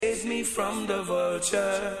Save me from the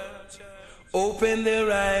vulture. Open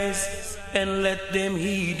their eyes and let them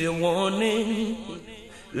heed the warning.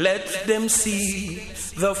 Let them see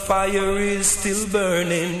the fire is still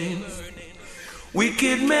burning.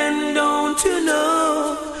 Wicked men, don't you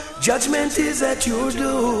know, judgment is at your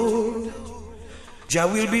door. Jah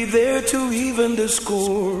will be there to even the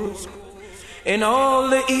score. And all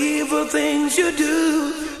the evil things you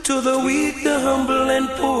do to the weak, the humble and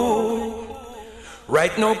poor.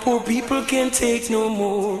 Right now poor people can't take no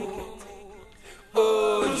more.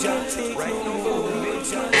 Oh, Jah take right no more.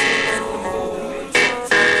 Jah take no more.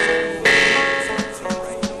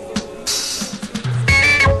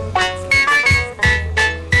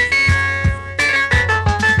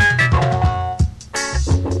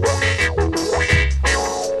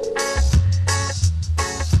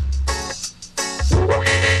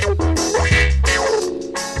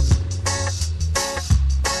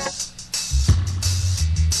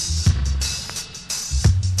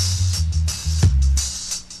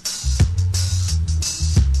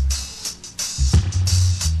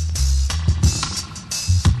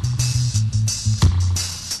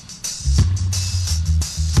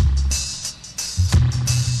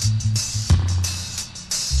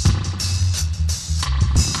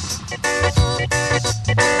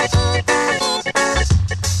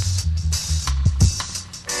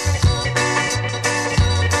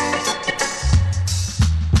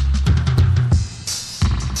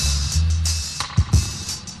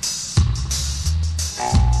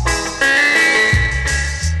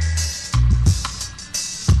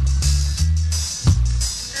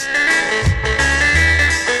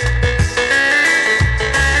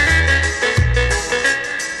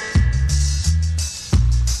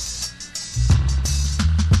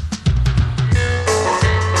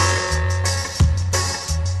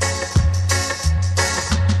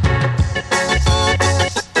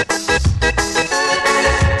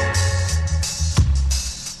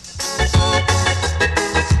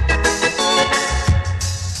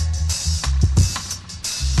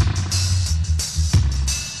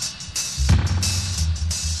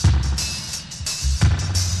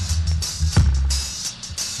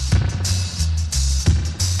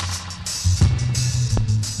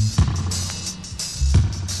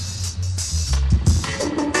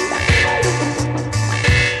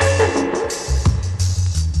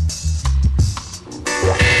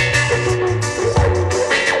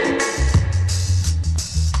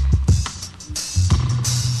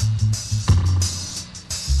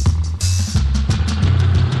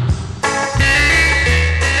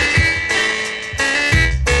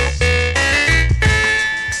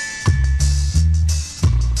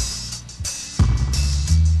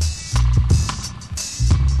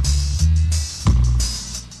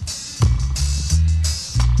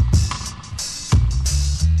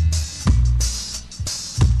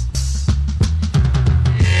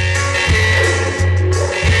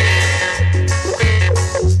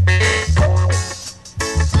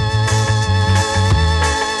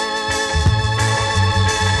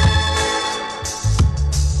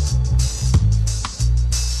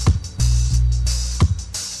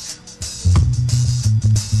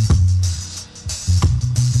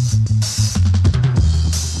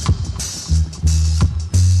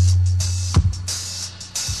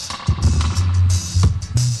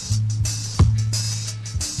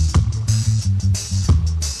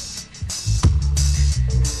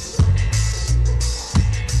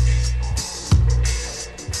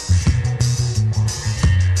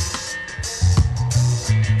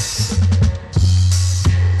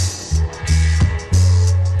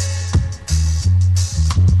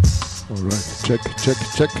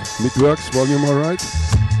 Check. It works. Volume all right?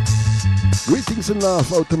 Greetings and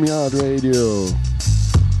love, Outta Radio.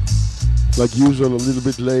 Like usual, a little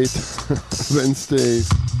bit late. Wednesday.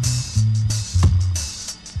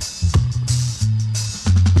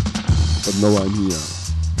 But now I'm here.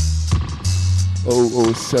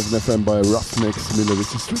 007 FM by Ruffneck, Smille.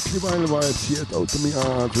 This is strictly vinyl vibes here at Outta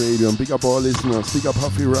Radio. And big up all listeners. Big up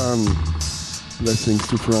Huffy Run. Blessings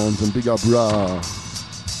to France and big up Ra.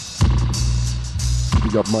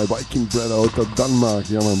 Big up my Viking brother out of Denmark.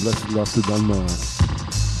 Yeah man, blessed love to Denmark.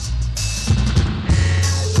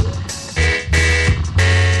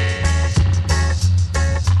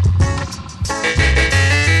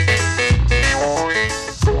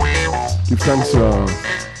 Give thanks,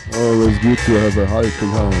 always good to have a helping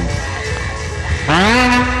hand.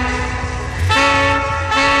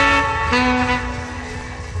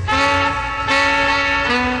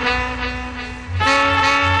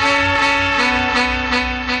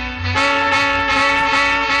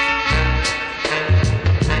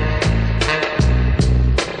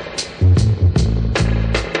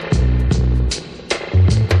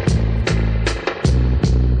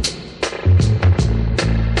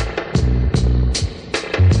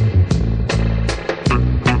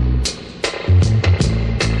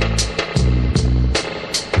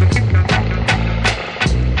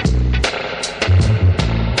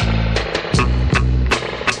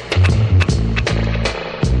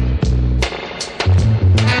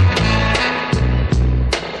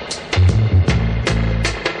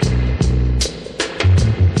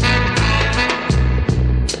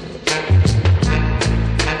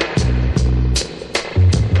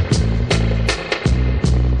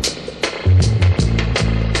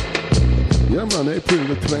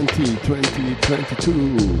 2022.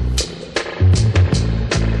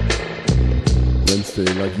 Wednesday,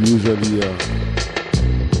 like usually,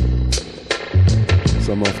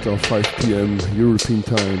 some after 5 p.m. European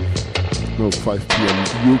time. No, 5 p.m.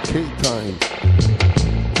 UK time.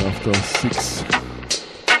 After 6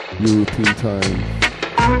 European time.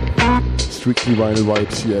 Strictly vinyl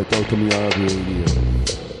vibes here at Outta Radio.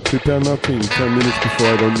 Prepare nothing, 10 minutes before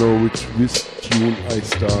I don't know which tune I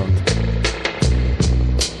start.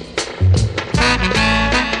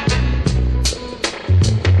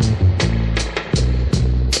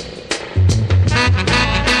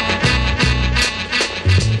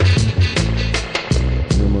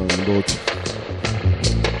 About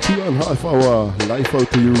 2.5 hour live out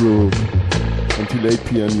to Europe until 8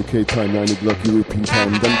 p.m. UK time, 9 o'clock European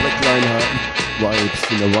time. Then Black Line vibes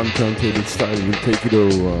in a one turntable style will take it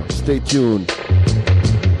over. Stay tuned.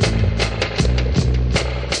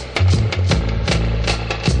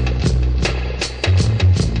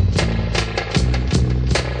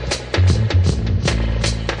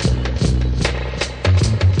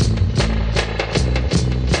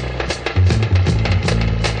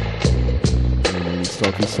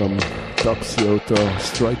 Some dubs here out of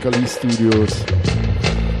Striker Lee Studios.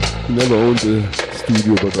 He never owned a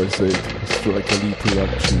studio, but I said Striker Lee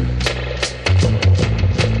production.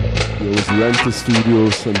 He always rent the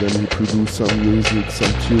studios and then he produced some music,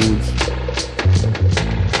 some tunes.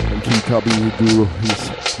 And King Tubby would do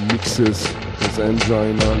his mixes as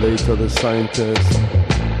Angina, later the Scientist,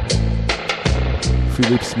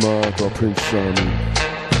 Philip Smart or Prince Charming.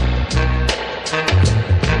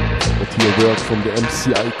 He worked from the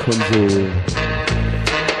MCI console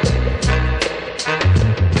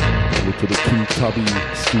to the King Tubby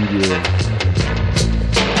studio.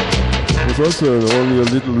 It was also only a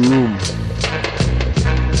little room.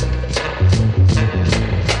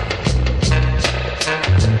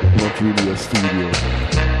 Not really a studio.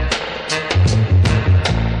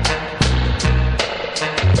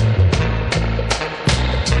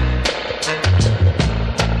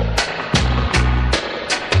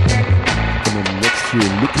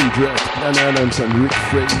 Looking Dread, Plan Adams and Rick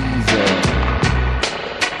Fraser.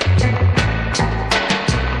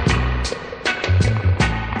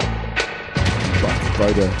 Backed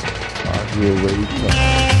by the Aggravator.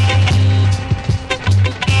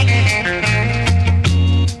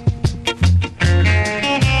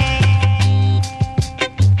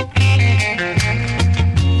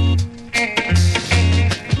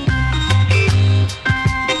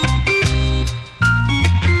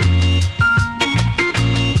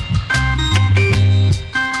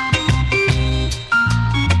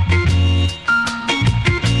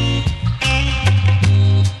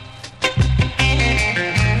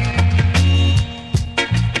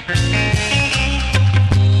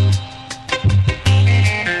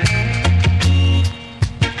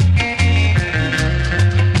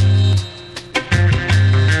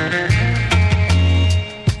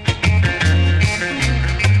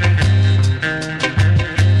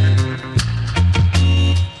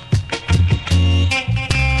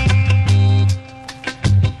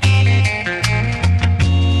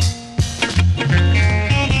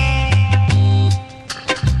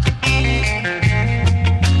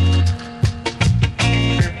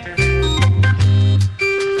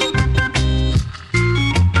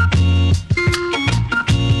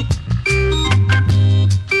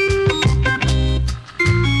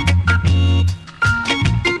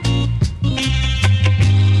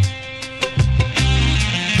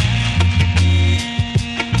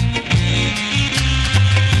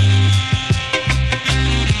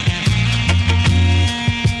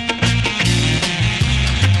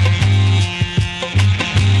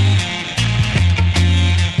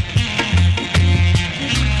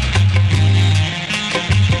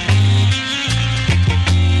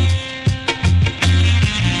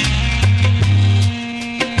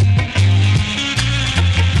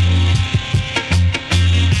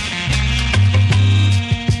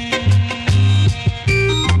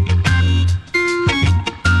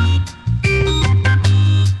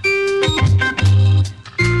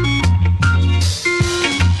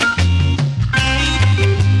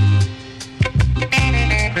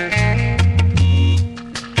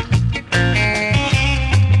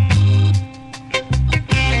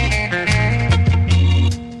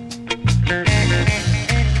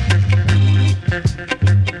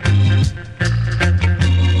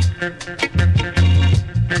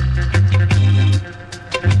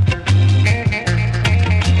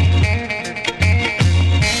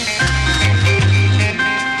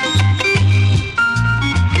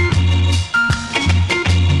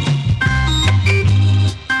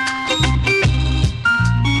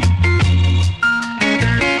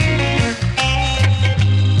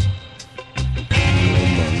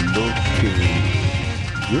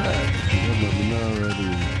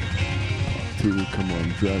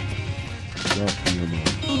 track. Rocky,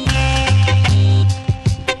 man.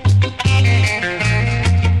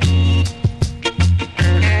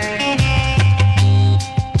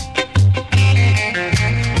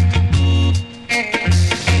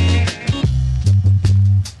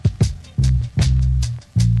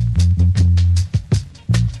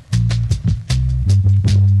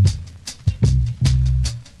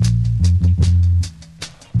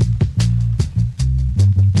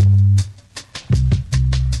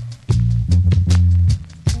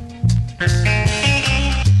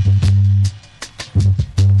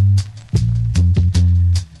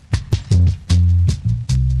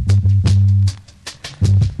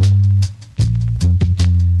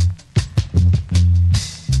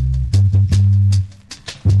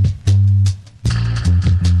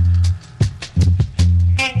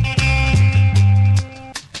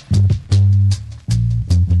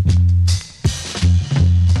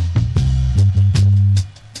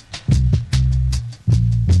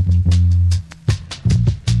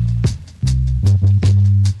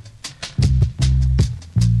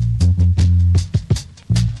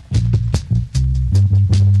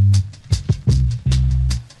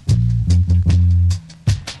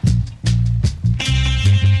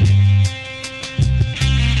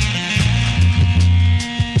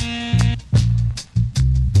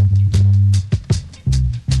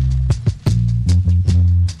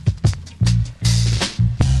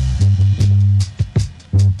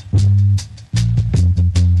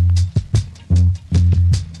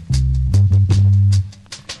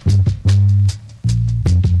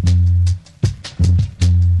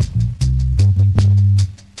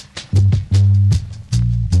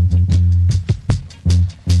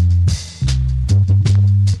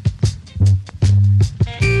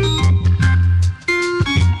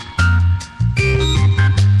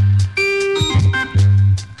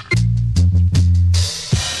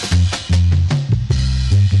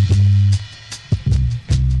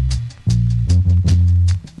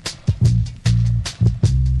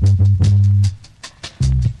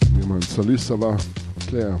 Salut, ça va?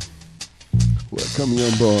 Claire. Welcome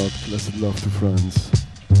on board. Blessed love to France.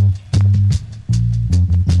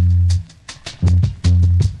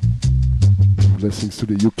 Blessings to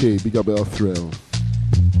the UK. Big up our thrill.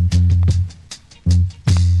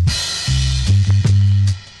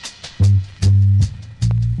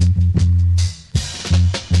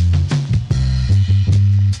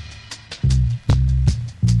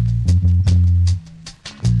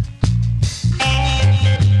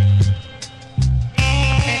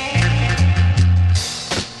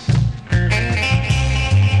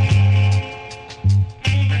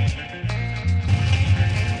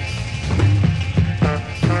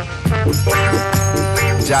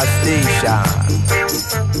 Station,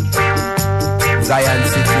 Zion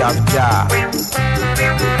City of Jah,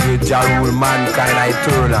 where Jah rule mankind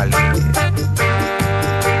eternally.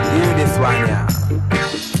 Hear this one, yeah.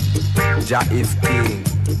 Jah is king,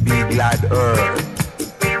 be glad earth.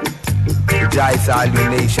 Jah is all you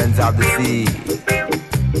nations of the sea.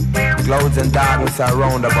 Clouds and darkness are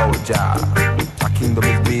round about Jah. A kingdom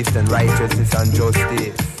is based on righteousness and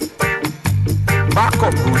justice. Back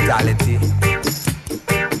up brutality.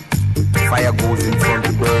 Fire goes in front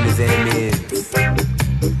to burn his enemies.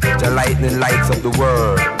 The lightning lights up the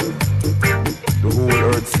world. The whole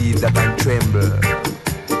earth sees that and tremble.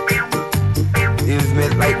 Hills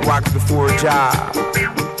melt like wax before Jah.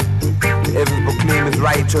 The heavens proclaim his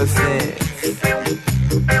righteousness.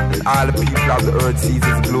 And all the people of the earth sees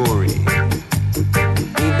his glory.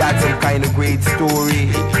 Ain't that some kind of great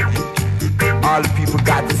story? All the people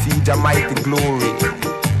got to see Jah mighty glory.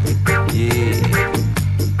 Yeah.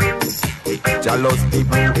 Jah loves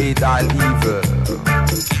people who hate all evil.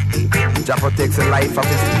 Jah protects the life of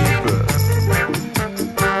his people.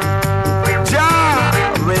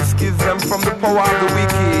 Jah rescues them from the power of the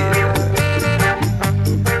wicked.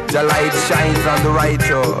 Jah light shines on the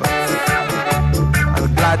righteous,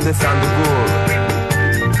 and gladness on the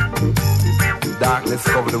good. Darkness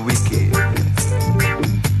cover the wicked,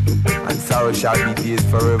 and sorrow shall be days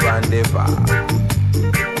forever and ever.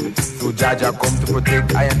 So Jah come to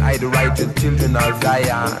protect I and I, the righteous children of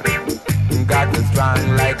Zion. God is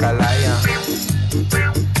strong like a lion.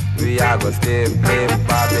 We are gonna stay in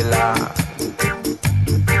Babylon.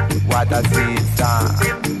 What a sweet song.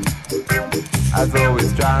 As always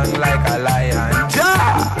strong like a lion.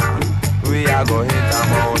 Jah, we are gonna hit a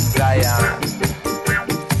Mount Zion.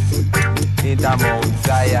 Hit a Mount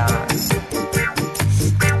Zion.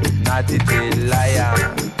 Not a lion.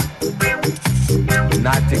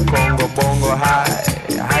 Not in Congo, Bongo high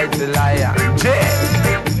the lion.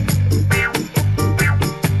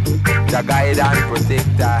 Jah a guide and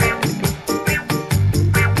protector.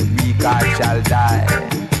 We God shall die.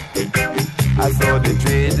 I saw the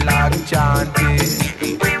dreadlock chanting,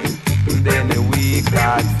 then the weak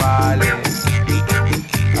God falling.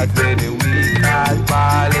 I said the weak God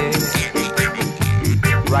falling.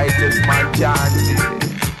 Righteous man chanting,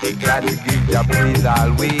 got to give the praise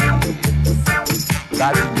always.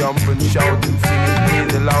 Got to jump and shout and sing his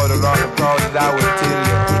praise aloud around the crowd, as I will tell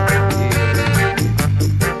you.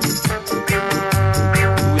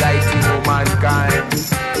 Do thy thing, O mankind.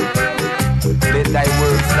 Let thy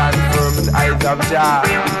word stand firm in the eyes of Jah.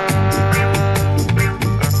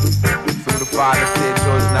 So the Father said,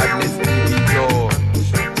 judge not lest me be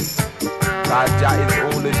judged. God Jah is the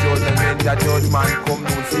only judge, and when the judgment come, no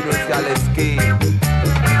sinner shall escape.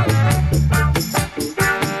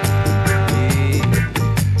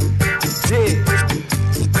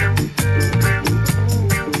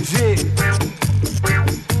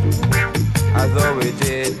 As we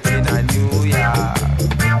did in a New York,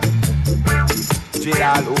 J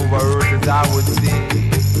all over earth, as I would say.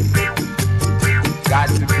 Got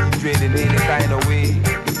to be dreaded in any kind of way.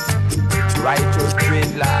 Righteous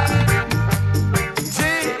dreadlock.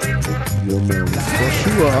 Yeah, man. For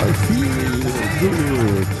sure, I feel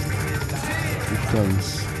good. Good thanks.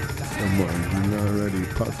 Come on, we are ready.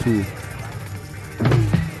 Part 2.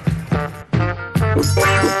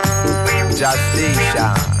 Just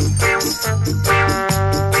Station,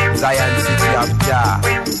 Zion City of Jah,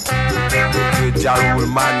 where Jah rule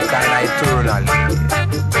mankind eternally.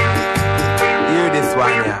 Hear this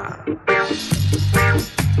one, yeah.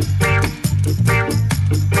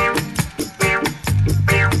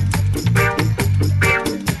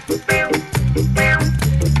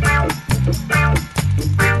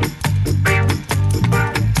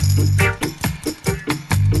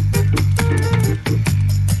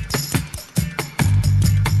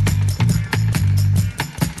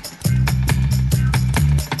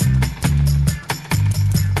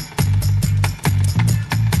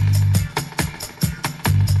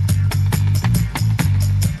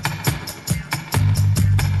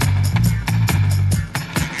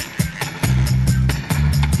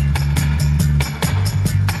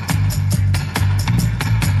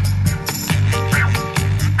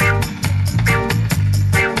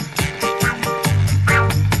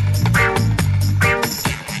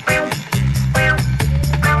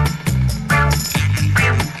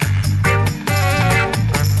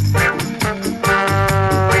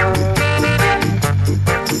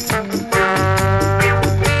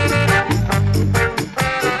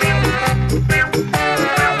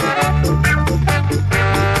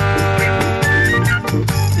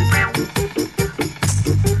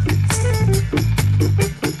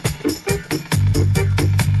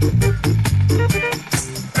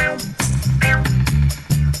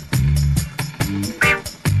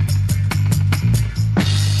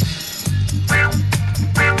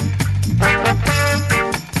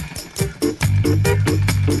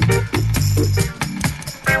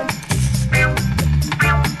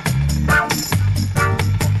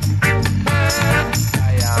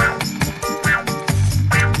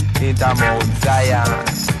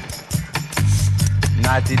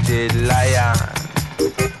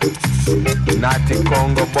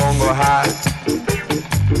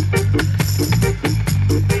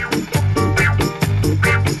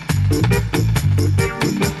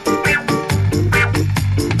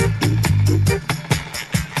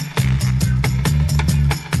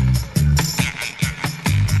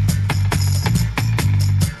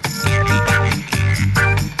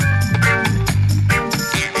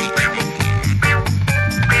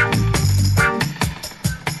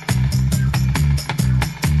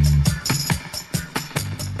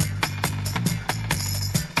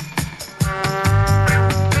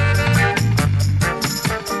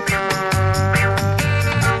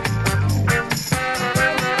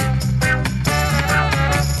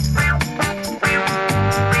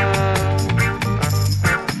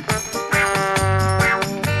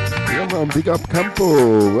 Big up Campo,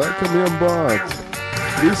 welcome here on board.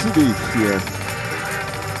 Grüße dich hier.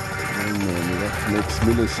 Oh man, Ruffneck,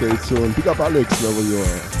 Smille said so. And big up Alex, wherever you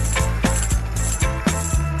are.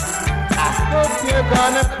 I hope you're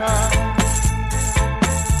gonna come.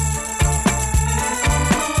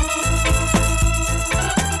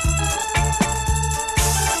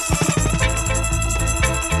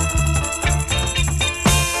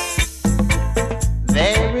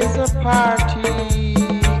 There is a party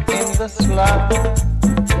the slum.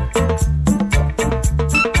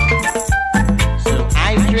 So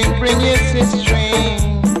I drink, bring your sister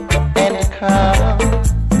and come.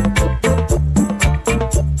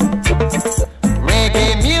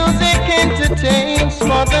 Reggae music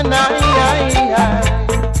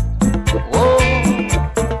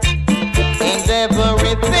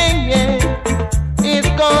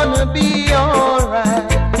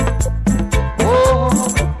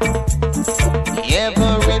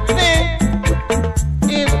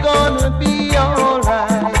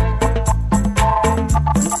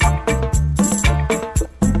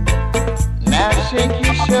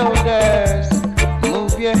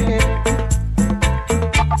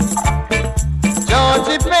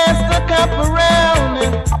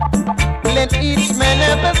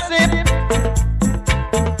never sip.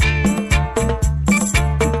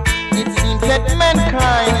 It seems that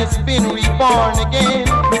mankind has been reborn again.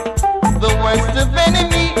 The worst of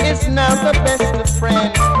enemy is now the best of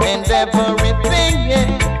friends, and everything,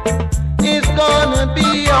 yeah, is gonna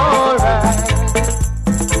be alright.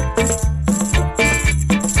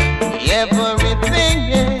 Everything,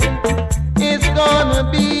 yeah, is gonna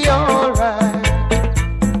be alright.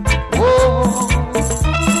 Whoa.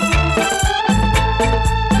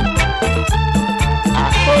 I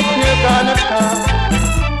hope you're gonna come.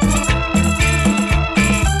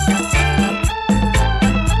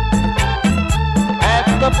 At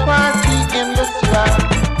the party in the slum.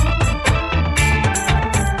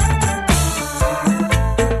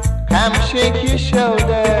 Come shake your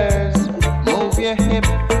shoulders, move your hip.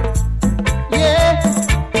 Yeah,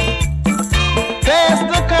 pass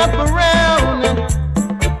the cup around,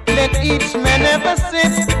 let each man have a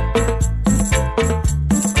sip.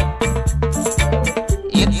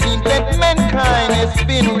 It seems that mankind has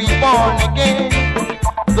been reborn again.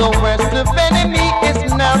 The worst of enemy is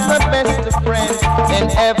now the best of friends, and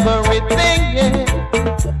everything, yeah,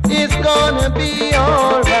 is gonna be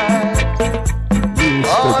alright.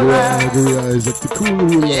 Alright, Isaac the cool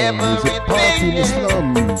room. everything, yeah,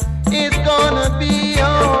 is gonna be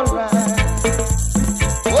alright.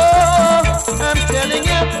 Whoa, I'm telling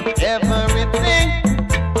you, everything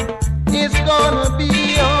is gonna be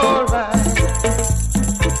alright.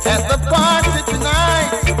 At the party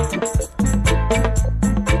tonight,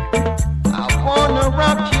 I wanna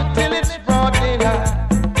rock you till it's broad daylight.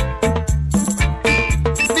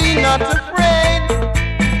 Be not afraid,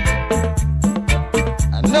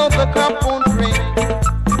 I know the cup won't break.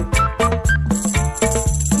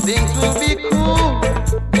 Things will be cool,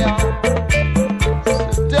 yeah.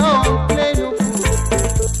 So don't play no fool.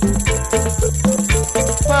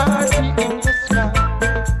 Party in the sky.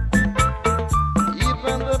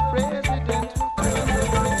 Even the president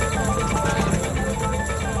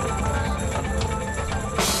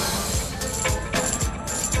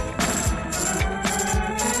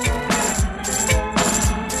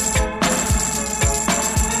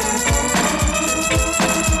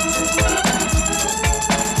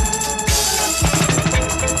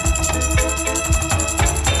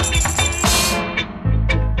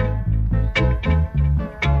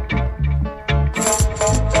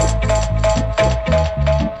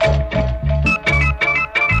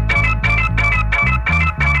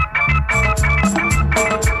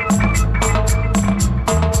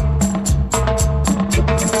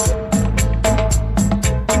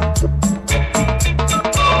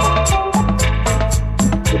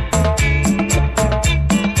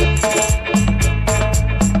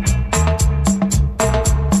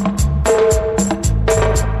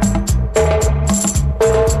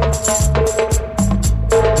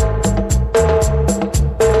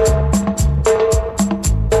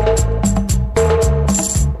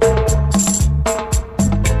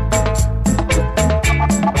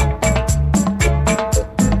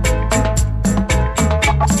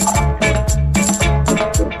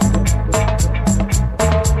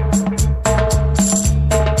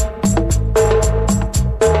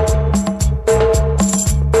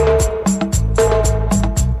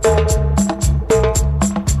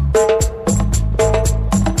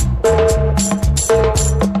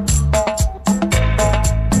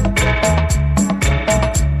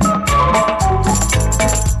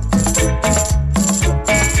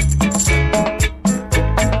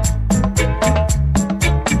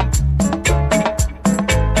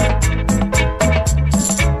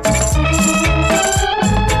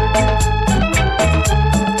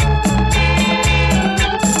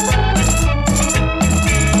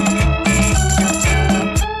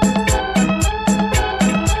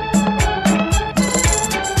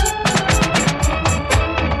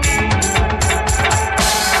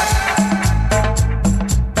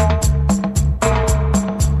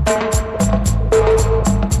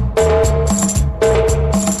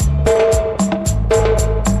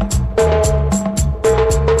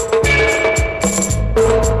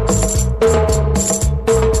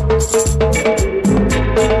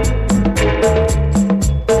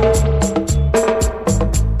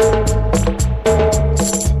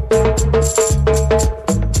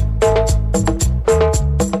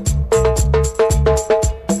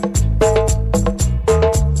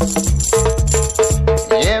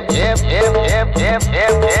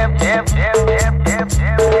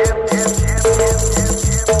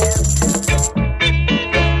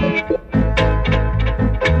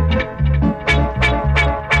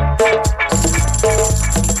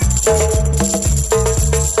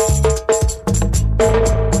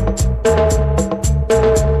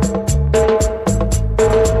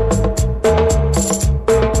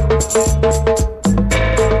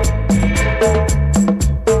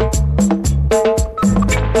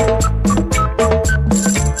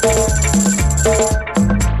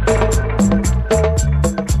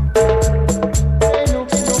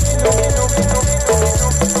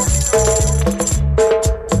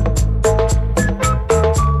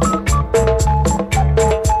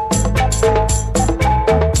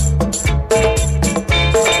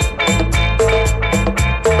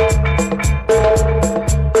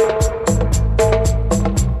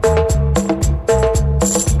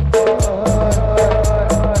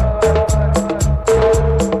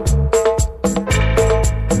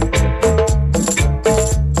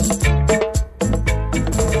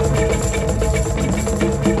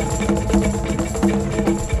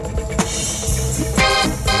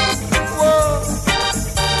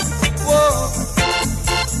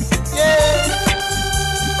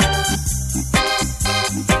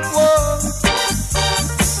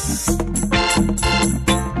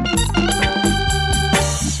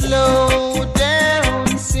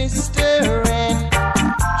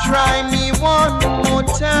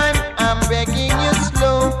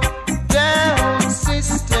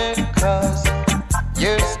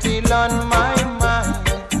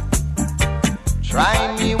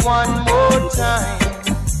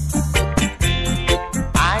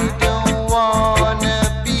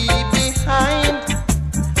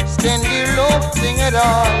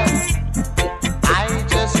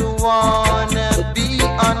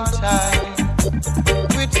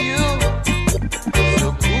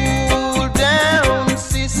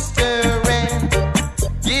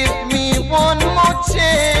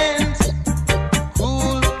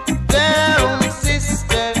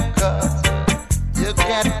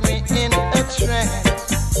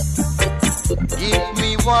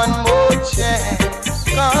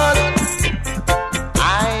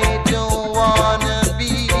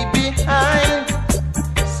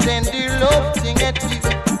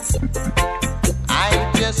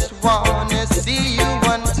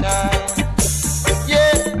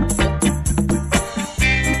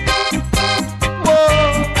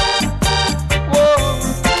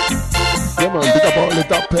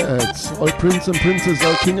lads, all prince and princess,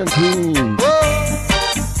 all king and queen.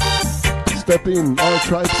 Step in, all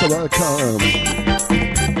tribes are welcome.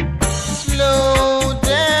 Slow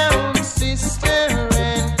down, sister,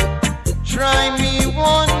 and try me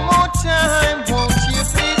one more time. Won't you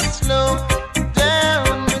please slow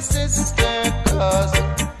down, my sister, 'cause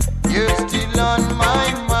you're still on my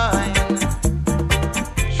mind.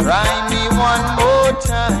 Try me one more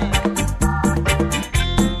time.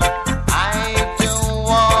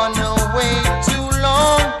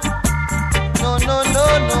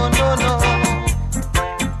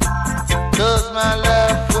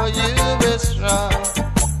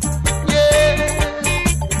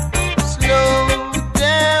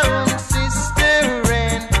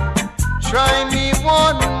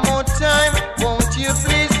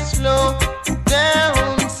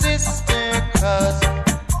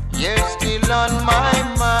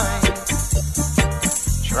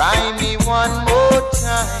 Try me one more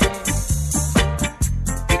time.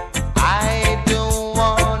 I don't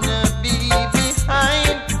wanna be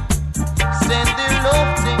behind. Send the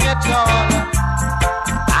loafing at all.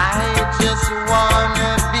 I just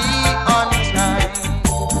wanna be on time.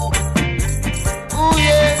 Ooh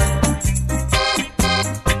yeah.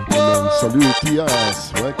 Whoa. Salute, Tias.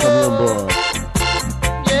 Welcome on board.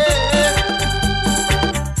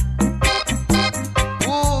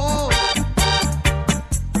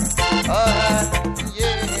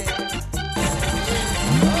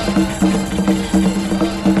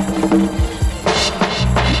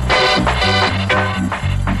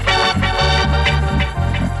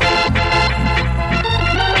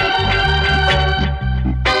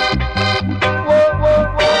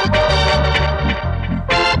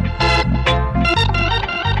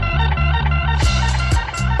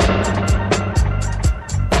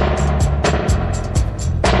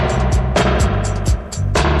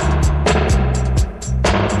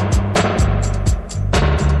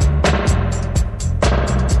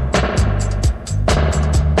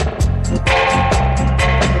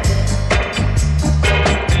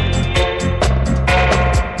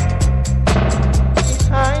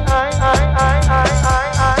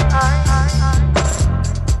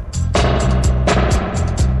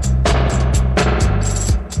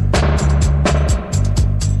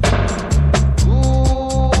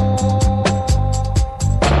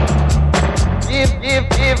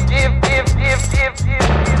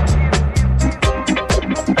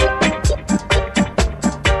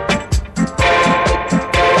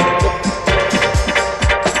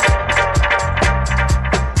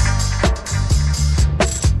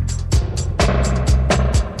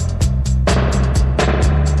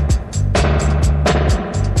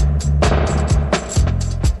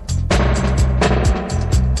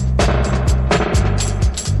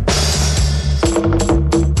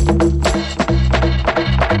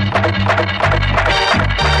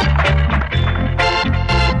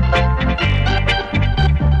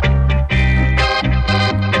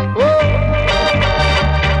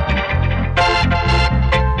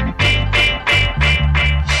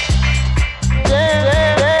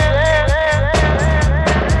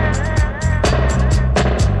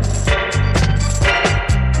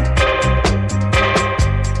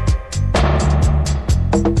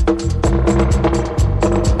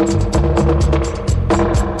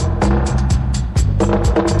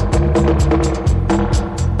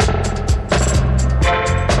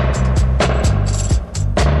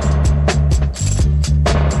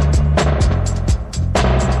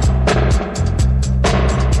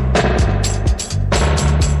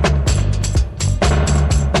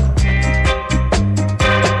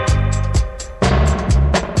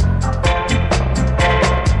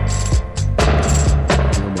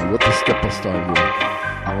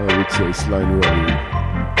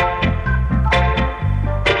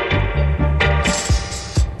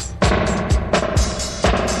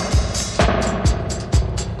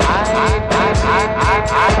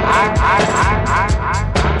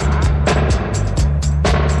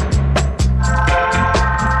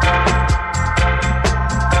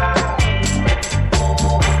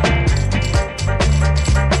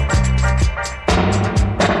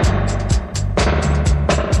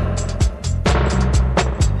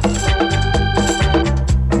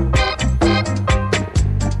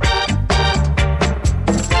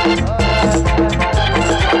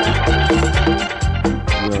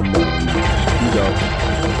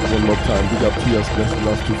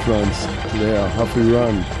 Happy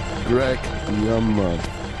Run, Greg, Yamman,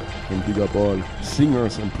 and big up all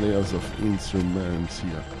singers and players of instruments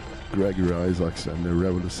here. Gregory Isaacs and the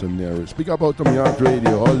Revolutionaries. Big up out on Yard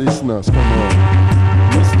Radio, all listeners, come on.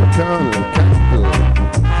 Mr. Colonel, Campbell.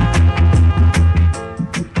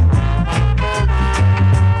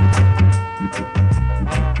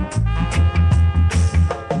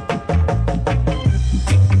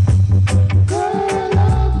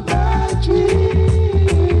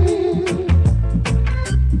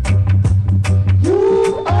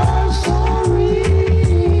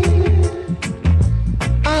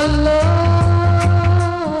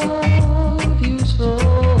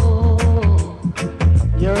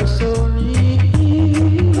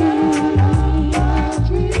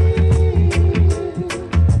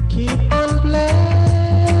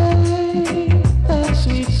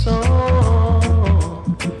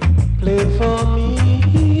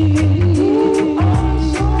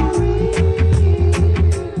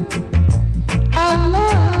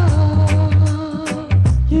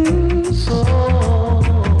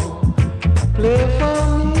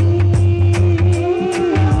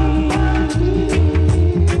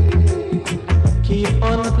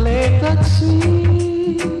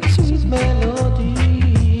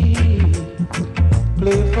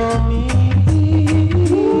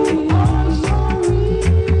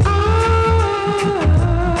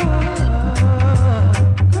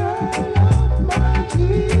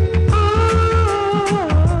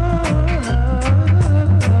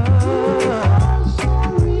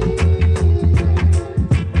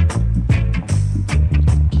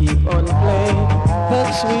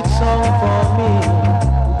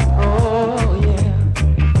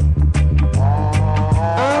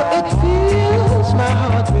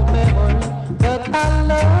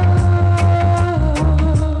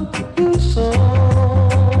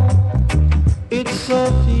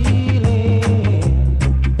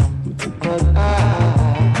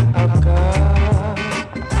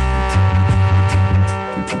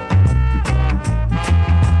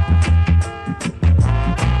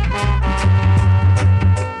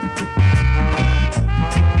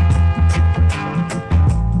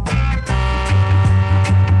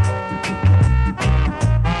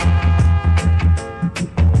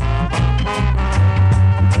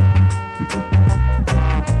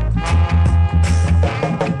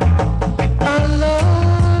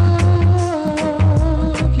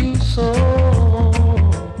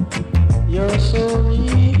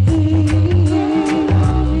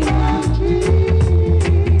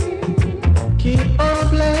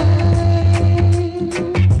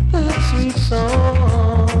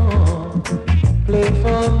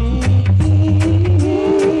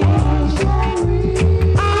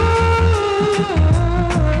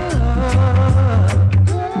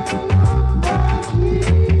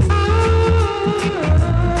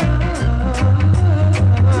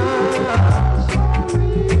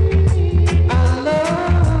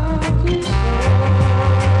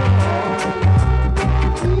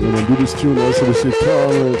 goodest tune also with your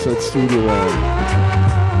talents at Studio One.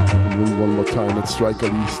 And one more time at Striker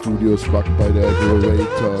Lee Studios, backed by the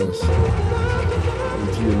Aggravators.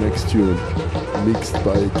 And your next tune, mixed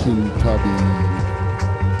by King Tubby.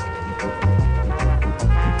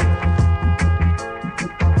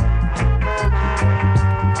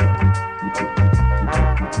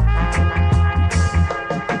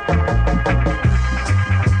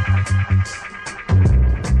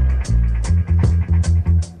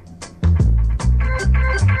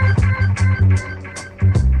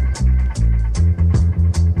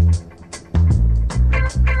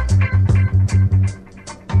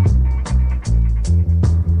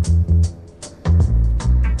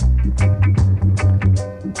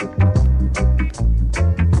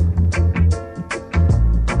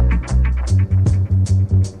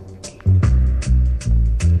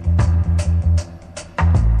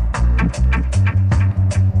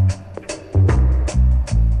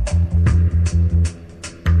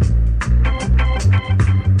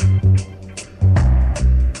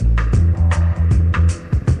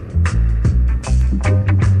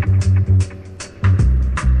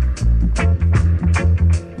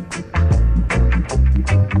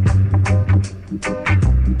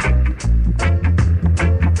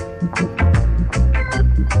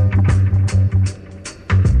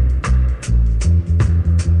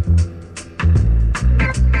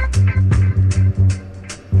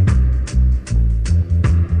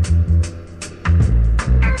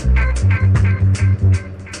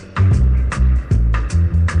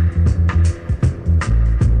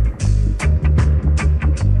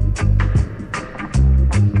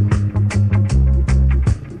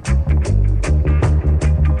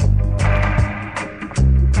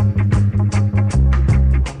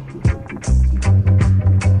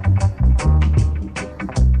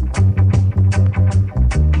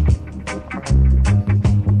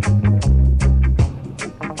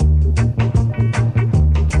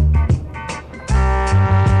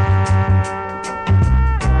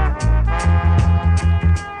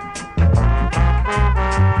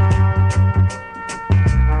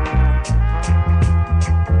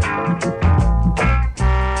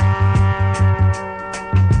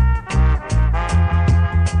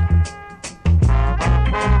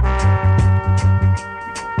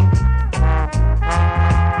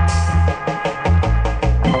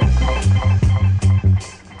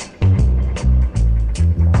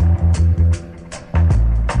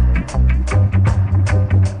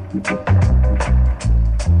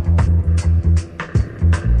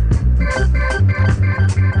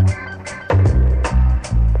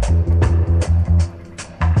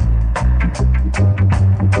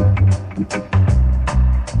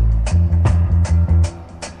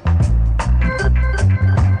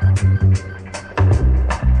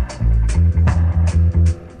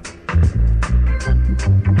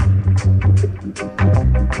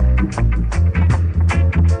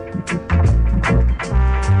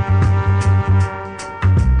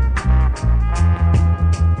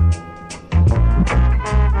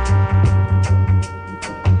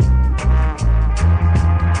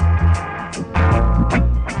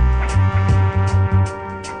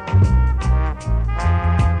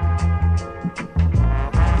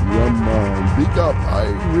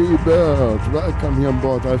 Welcome here on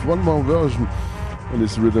board. I have one more version on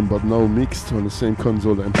this rhythm, but now mixed on the same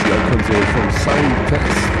console, the MPI console from Sound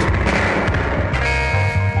Test.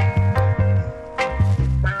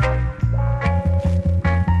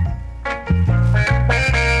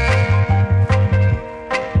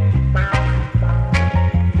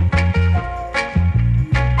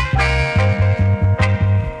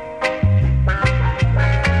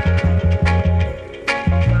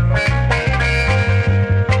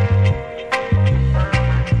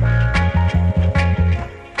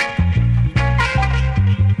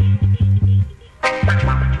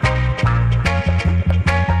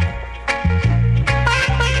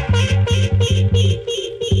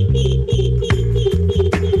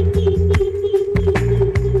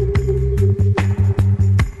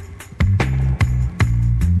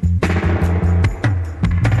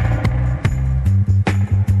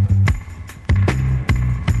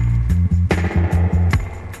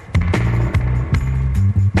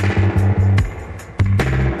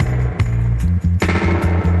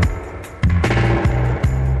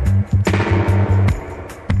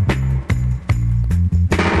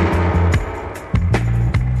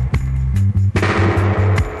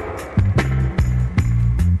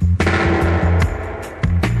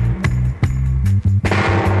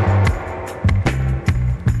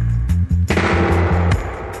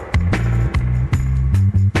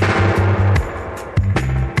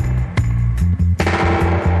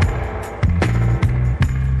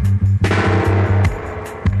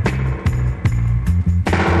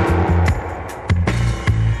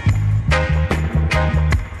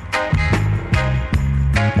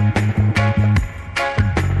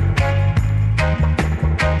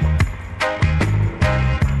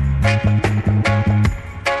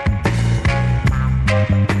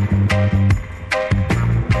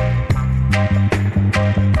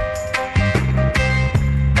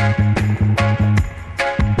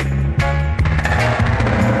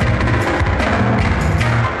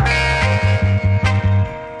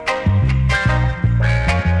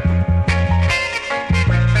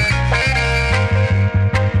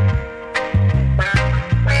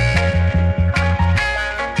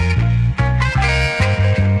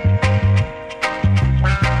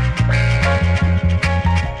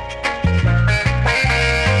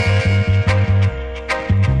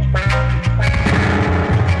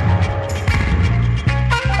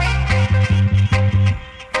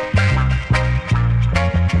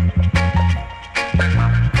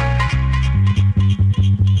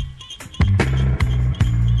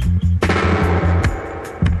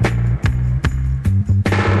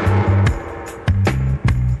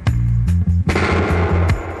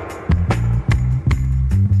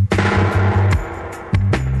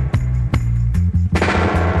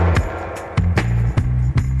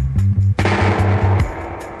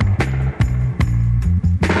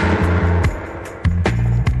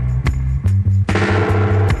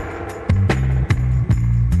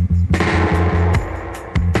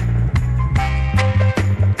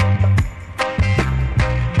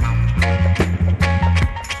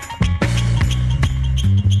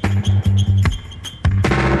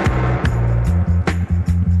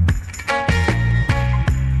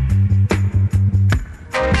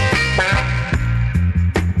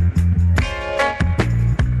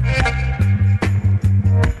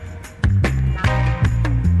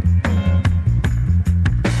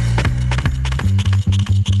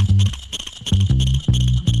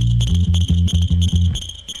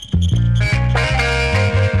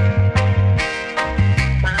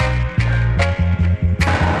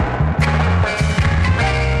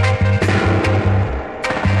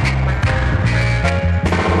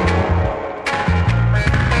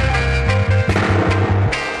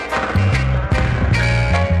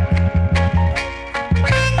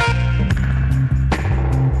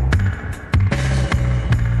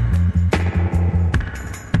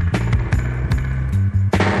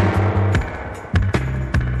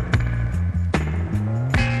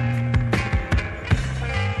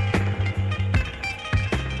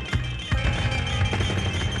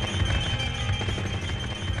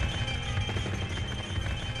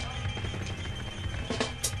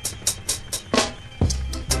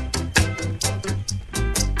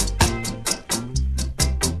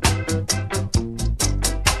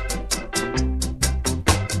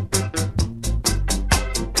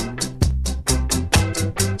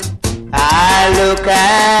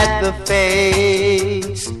 the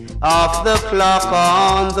face of the clock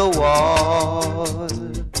on the wall,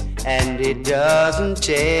 and it doesn't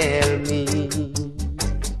tell me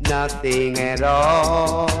nothing at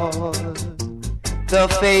all. The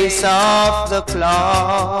face of the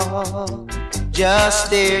clock just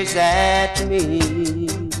stares at me.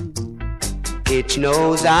 It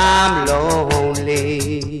knows I'm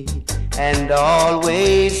lonely and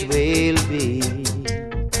always will be.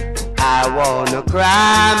 I wanna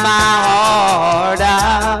cry my heart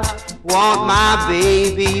out, want my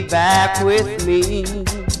baby back with me,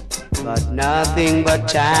 but nothing but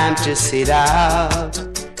time to sit out.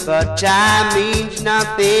 But time means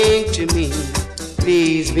nothing to me.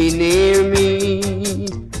 Please be near me,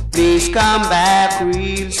 please come back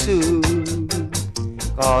real soon,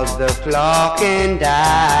 'cause the clock and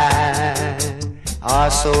I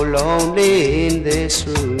are so lonely in this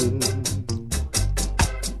room.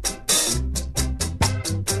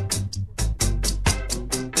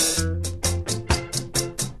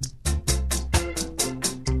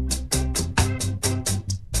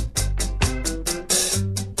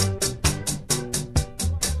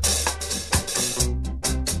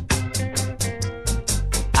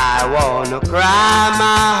 I wanna cry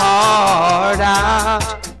my heart out,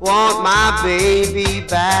 want my baby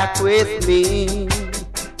back with me,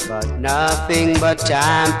 but nothing but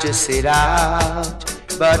time to sit out.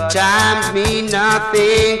 But times mean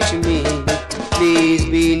nothing to me. Please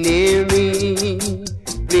be near me,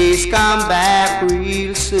 please come back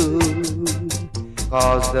real soon,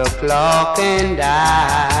 'cause the clock and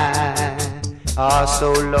I are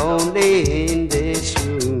so lonely in this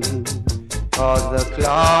room. 'Cause the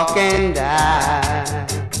clock and I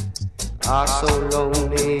are so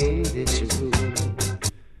lonely in this room.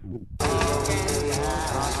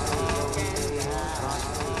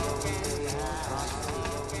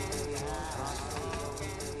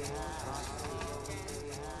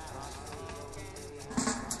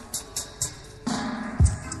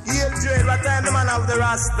 Here, Dre, what time the man of the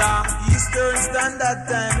Rasta? Eastern Standard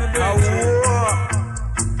Time.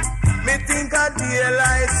 Me think a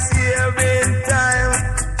daylight saving time.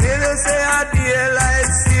 Till you say a daylight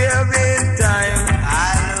saving time.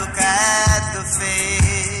 I look at the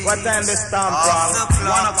face. What time they stamp from?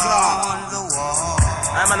 1 o'clock. On the wall.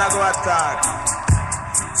 I'm gonna go attack.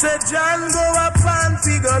 Say John go up and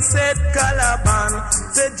figure set Calaban.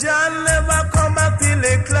 Say John never come back till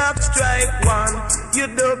the clock strike 1. You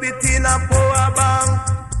do it in a power bank,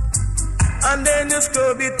 and then you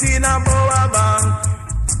scrub it in a power bank.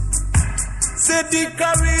 Say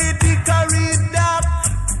Dickory Dock,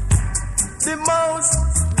 the mouse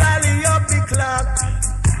dally up the clock.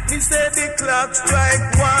 He said the clock strike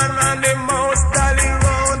 1 and the mouse dally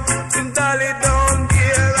round. Him dally down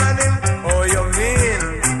here and him, oh you mean?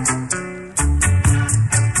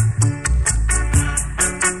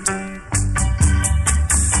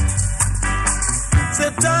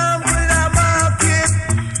 Say Tom will a market,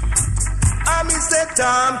 and me say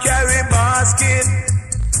Tom carry basket.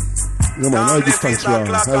 Yeah, man, all this thanks,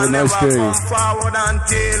 Have a nice day. Forward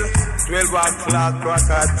until 12 o'clock, crack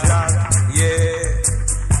a jack, yeah.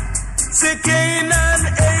 See Cain and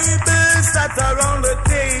Abel sat around the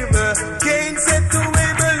table. Cain said to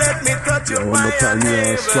Abel, let me touch your one more time,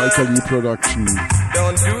 yeah, Strike a Lee production.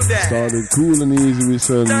 Don't do that. Started cool and easy with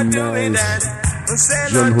some nice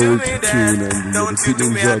John Holt tune and the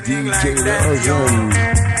feeling for DJ Larson.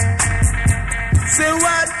 Say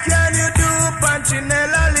what can you do,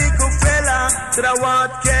 Punchinella, little fella? Say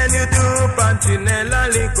what can you do, Punchinella,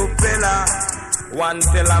 little fella? One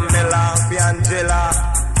telamella for Angela,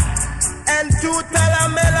 and 2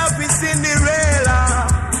 telamella for Cinderella.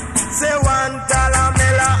 Say 1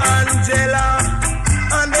 telamella Angela,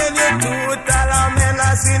 and then you 2 telamella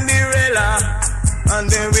Cinderella, and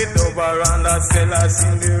then we dub around the cellar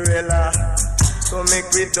Cinderella. So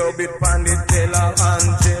make we dub it on the teller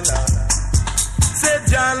Angela. Say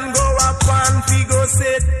John go up and figure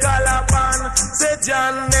set Calaban. Say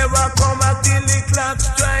John never come back till the clock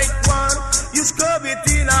strike 1. You scrub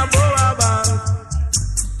it in a boa bank,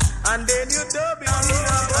 and then you dub it in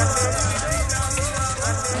a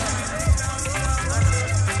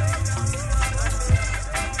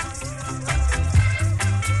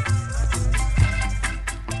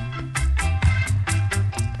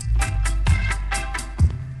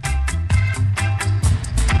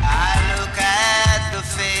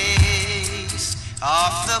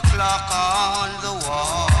of the clock on the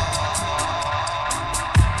wall.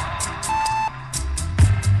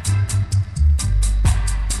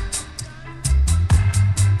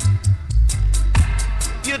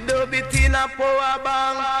 You dub it in a power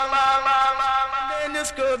bank, then the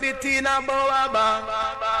Scooby Tina Boaba.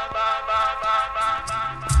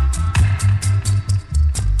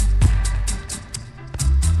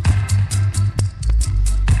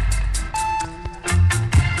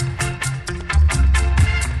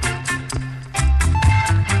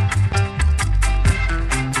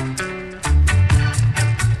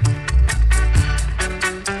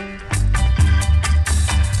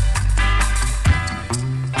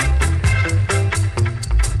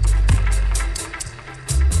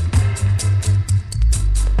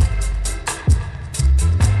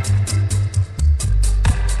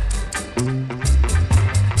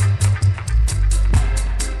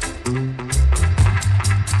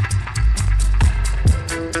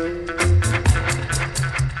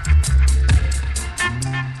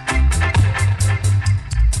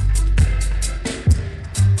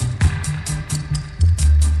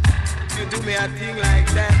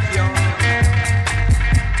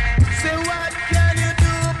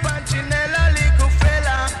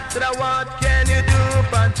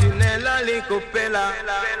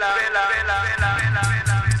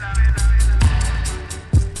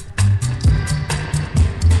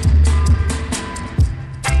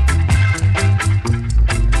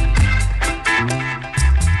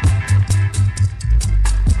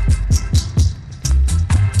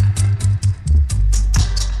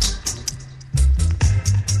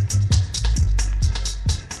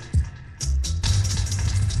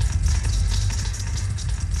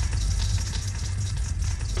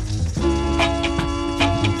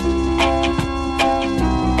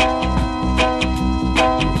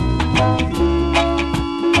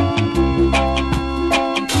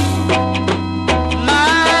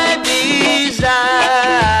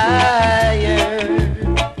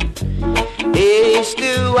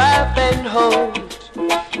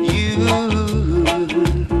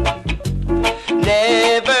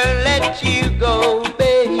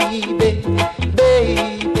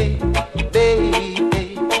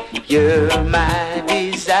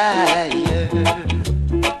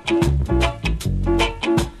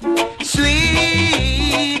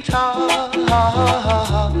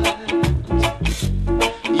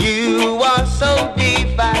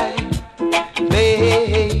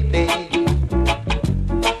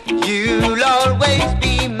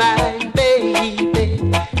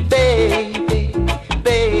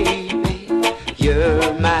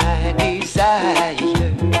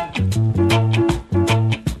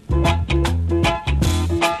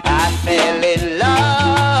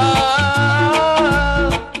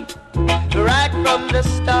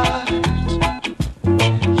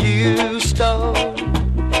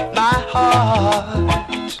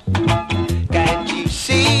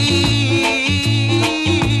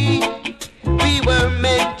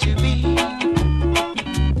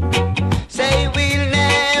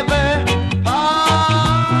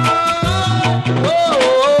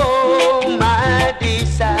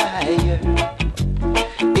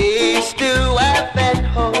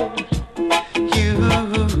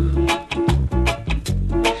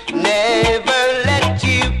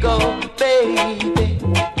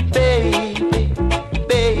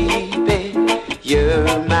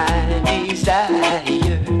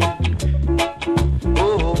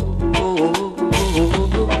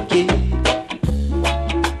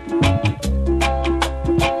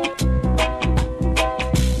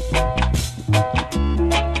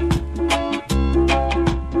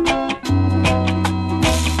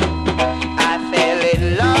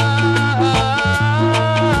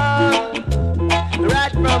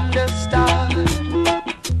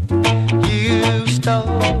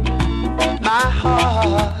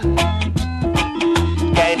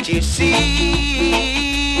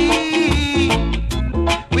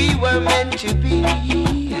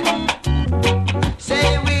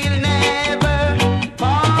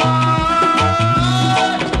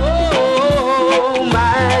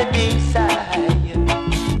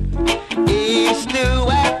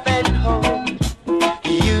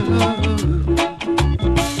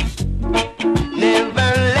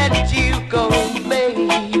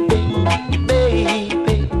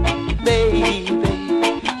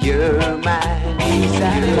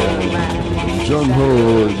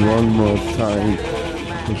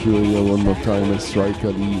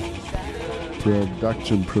 Striker Lee.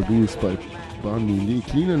 Production produced by Barney Lee.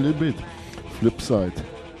 Clean a little bit. Flip side.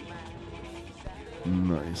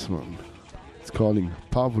 Nice one. It's calling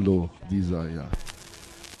Pablo Desire.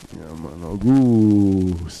 Yeah man,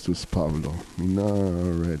 Augustus Pablo. Now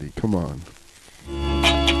ready, come on.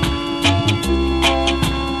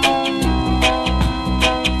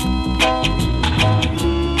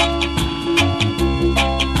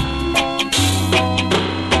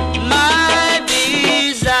 My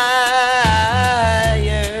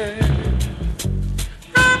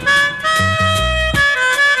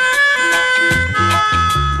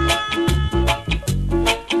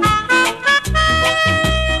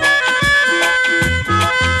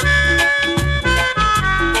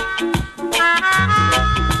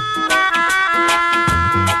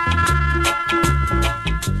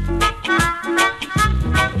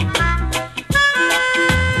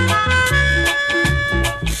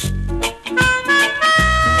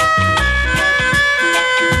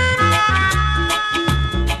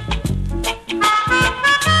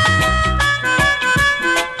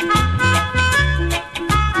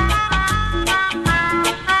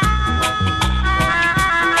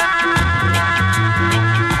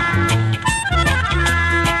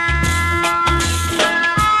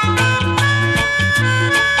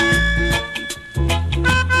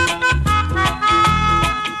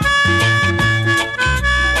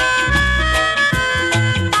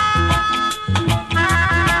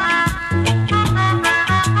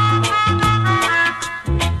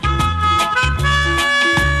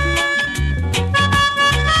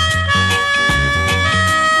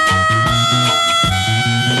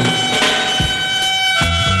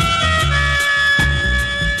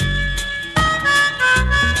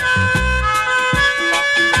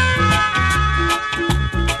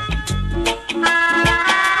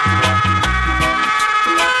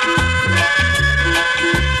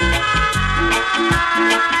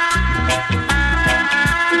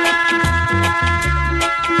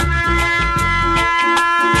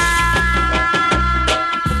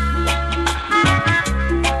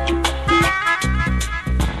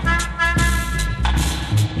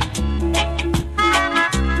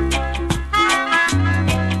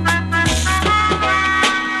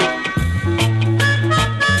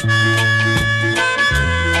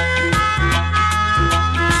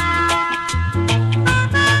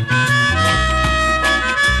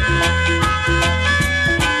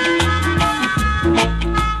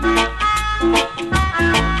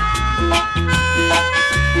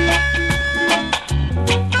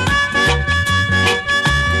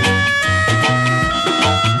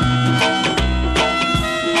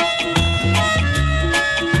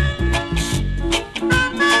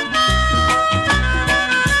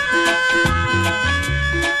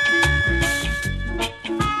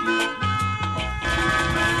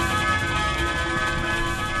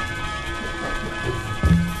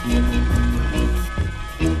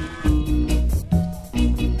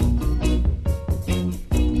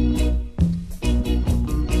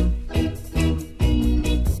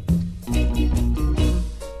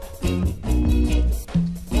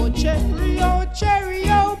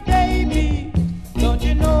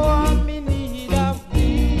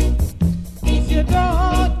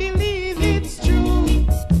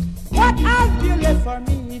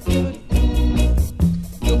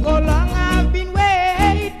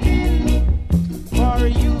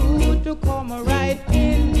to come right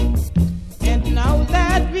in. And now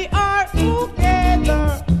that we are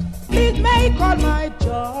together, please make all my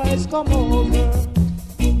joys come over.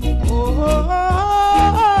 Oh, oh, oh,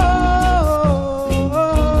 oh, oh,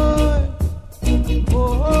 oh,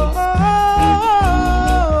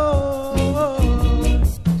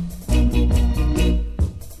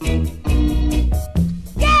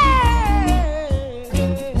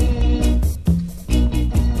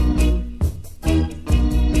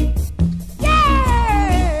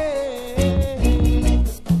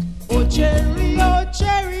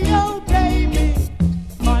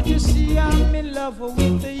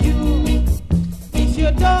 with you. If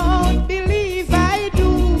you don't believe I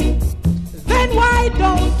do, then why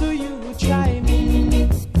don't you try me?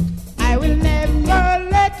 I will never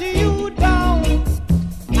let you down.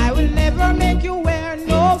 I will never make you wear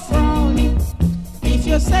no frown. If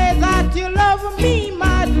you say that you love me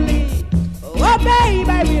madly, oh babe,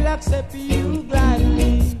 I will accept you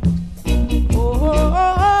gladly. Oh, oh,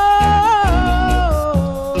 oh, oh.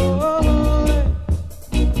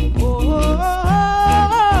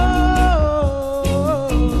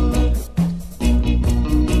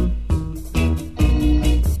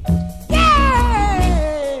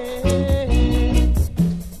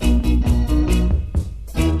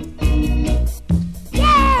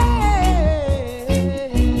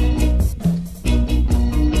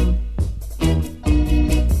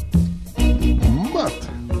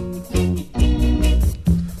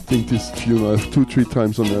 I have 2-3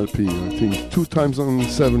 times on LP. I think 2 times on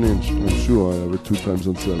 7-inch. I'm sure I have it 2 times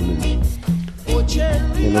on 7-inch. One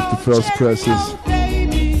of the first presses,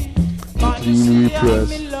 clean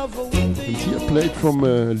repress. And here I played from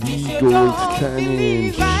a Lee Gold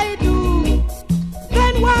 10-inch.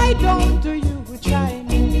 Then why don't you try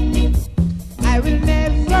me? I will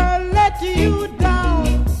never let you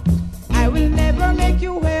down. I will never make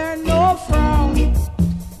you wear no frown.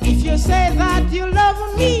 If you say that you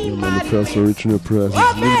love me, the first original press. It's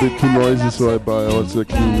a little bit too noisy, so I buy also a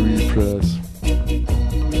clean repress.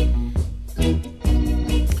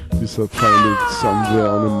 This I find it somewhere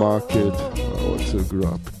on the market. I also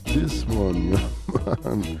grab this one, yeah,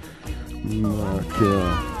 man. Okay.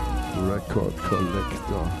 Record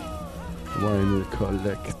collector, vinyl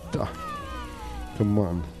collector. Come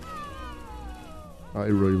on.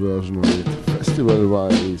 Iroy version of it. Festival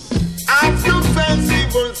wise. After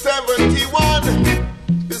Festival 71.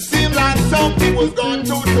 It seemed like something was gone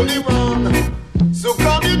totally wrong. So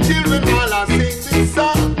come you children while I sing this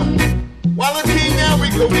song, while the King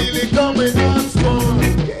Erica really coming on strong.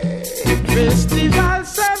 Yeah. Festival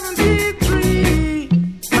 73,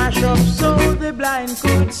 mash up so the blind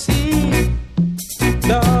could see.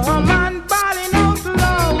 The man bawling out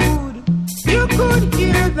loud, you could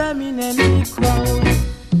hear them in any crowd.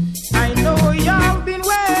 I know y'all been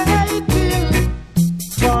waiting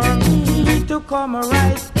for me to come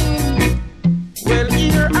right in. Well,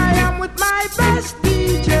 here I am with my best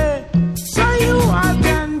DJ, so you all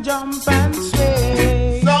can jump and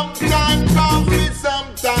sway. Sometimes coffee,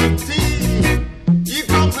 sometimes tea. Here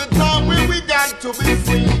comes the time when we got to be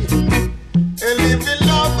free and live in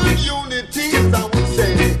love and unity, as I would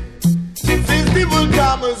say. Festival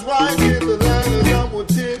time is right in the land, as I would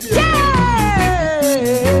tell you. Yeah!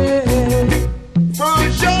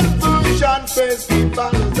 Version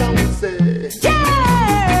festival, as I would say. Yeah!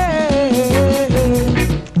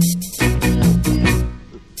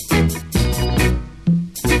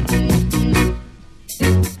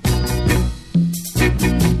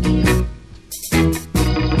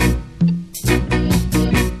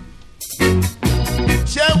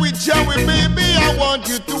 Cherry, baby, I want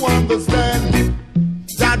you to understand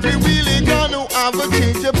that we really gonna have a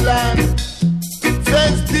change of plan.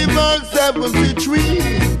 Festival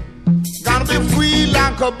 73, gotta be free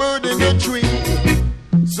like a bird in a tree.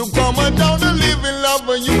 So come on down and live in love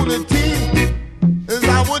and unity, as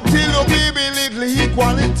I would tell you, baby, little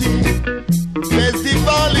equality.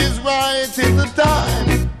 Festival is right in the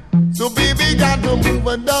time, so baby, got to move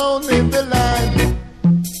on down in the line.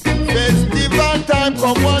 Festival time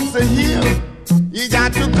come once a year. You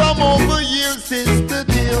got to come over here, sister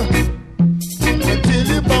dear. I tell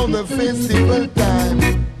you about the festival time.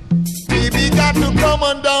 Baby got to come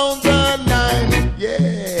on down the line.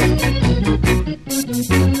 Yeah.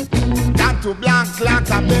 Got to black like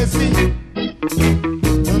a Bessie.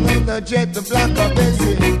 Another jet to black a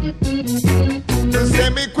Bessie. To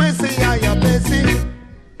send me Quincy, I a Bessie.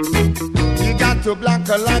 You got to black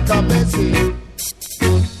her like a Bessie.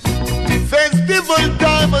 Festival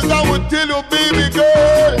time, as I would tell you, baby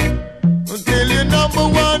girl, until you number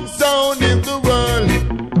one sound in the world.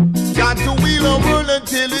 Got to wheel a world and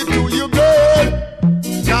tell it to you, girl.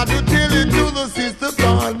 Got to tell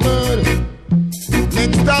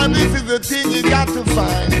this is the thing you got to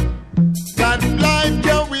find. That blind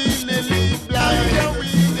can really leave blind.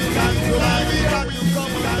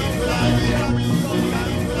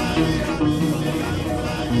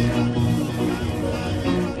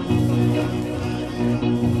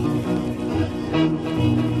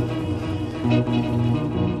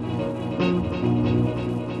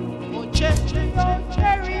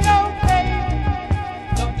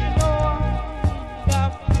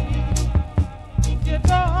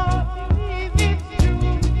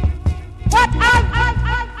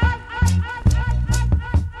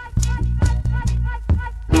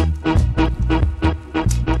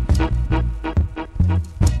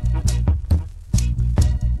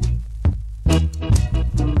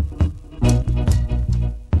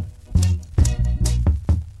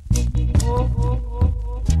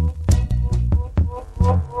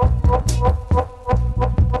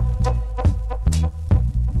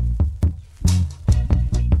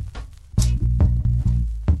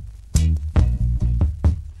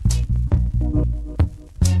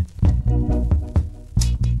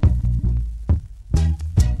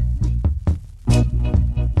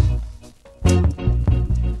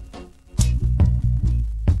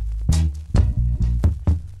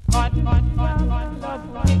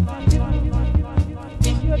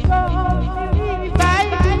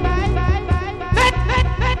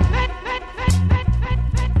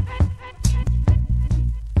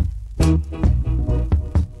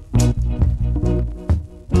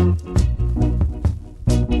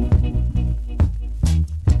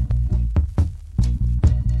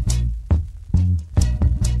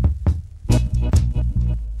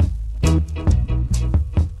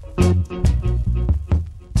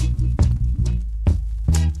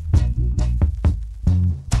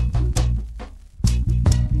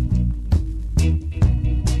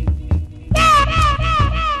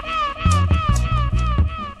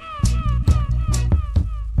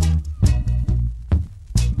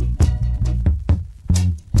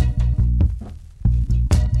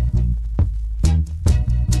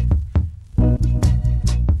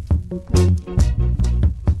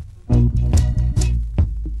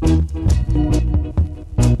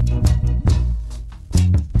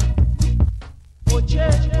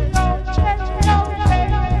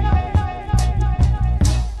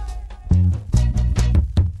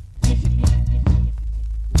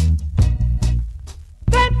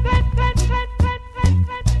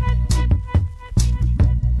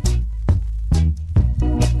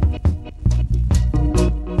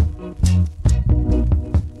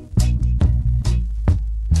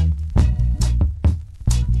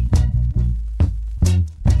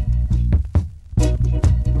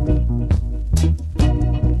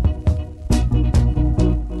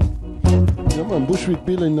 Bushwick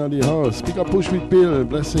Bill in the house. Big up Bushwick Bill.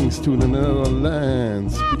 Blessings to the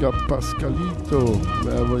Netherlands. Big up Pascalito,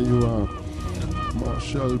 wherever you are.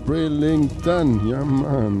 Marshall Brillington. Yeah,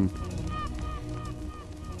 man.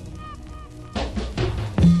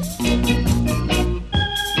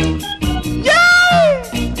 Yeah!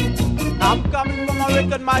 I'm coming from a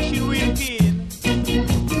record machine real keen. So you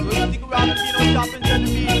stick around and be no top and tell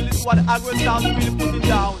me this is what the agro sounds really putting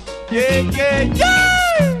down. Yeah, yeah, yeah!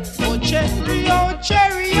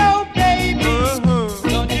 Cherry, oh, baby.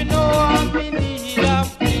 Don't you know I'm in need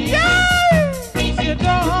of you? Yeah! If you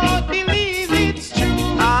don't believe it's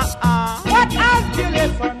true, what else you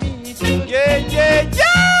left for me to do? Yeah, yeah,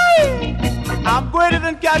 yeah! I'm greater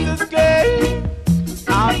than Cactus Cake.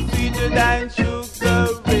 I'm sweeter than sugar,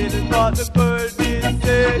 really what the bird did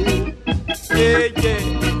say. Yeah, yeah,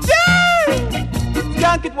 yeah!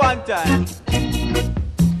 Skank it one time.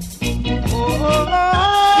 Oh, oh, oh.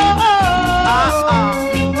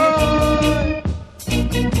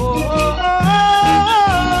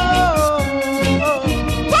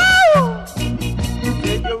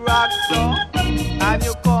 And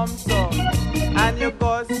you come so, and you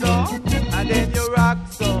go so, and then you rock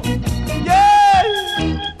so. Yeah!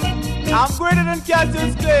 I'm greater than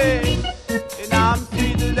Cactus Clay, and I'm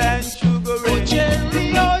sweeter than sugar ray.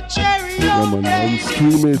 Oh, cherry, oh, baby.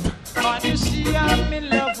 Scream it. Can't you see I'm in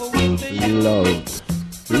love with you?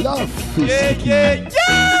 Love. Yeah, yeah,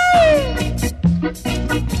 yeah!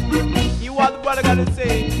 You what the brother gotta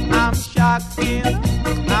say? I'm shocking.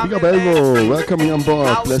 Big up Elmo, welcome on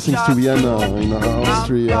board. Blessings to Vienna in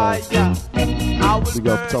Austria. Big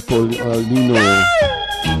up Topolino.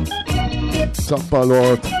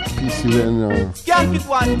 Topalord, peace Vienna. Skank it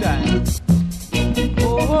one time.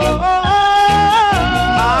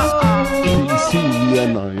 PC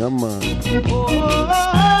Vienna, yeah man.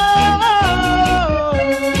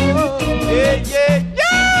 Yeah, yeah,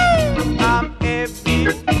 yeah! I'm happy,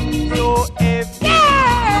 so happy.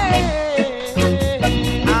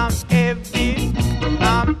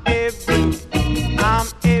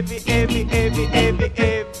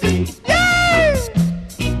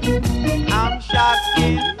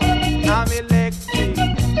 skin. I'm electric,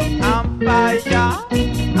 I'm fire,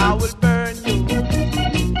 I will burn you.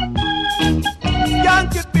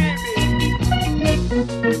 Yankee baby.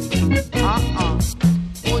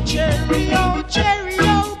 Oh cherry,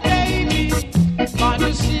 oh baby,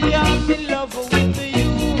 wanna see I'm in love with you.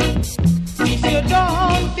 If you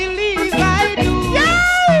don't believe I do,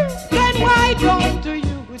 then why don't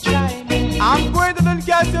you try me? I'm greater than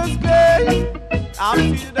Cassius Clay. I'm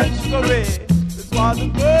sweeter than Sugar Ray. This was a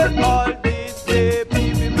good all this day,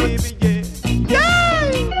 baby, baby, yeah.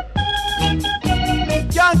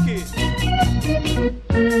 Yankee.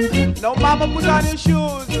 No mama put on your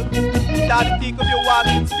shoes. Daddy think of your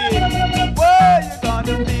walking stick. Boy, you're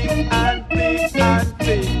gonna big and big and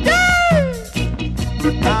big. Yeah.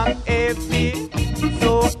 I'm heavy,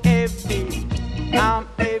 so heavy. I'm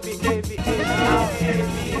heavy, heavy, heavy. I'm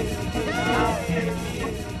heavy, heavy. I'm heavy,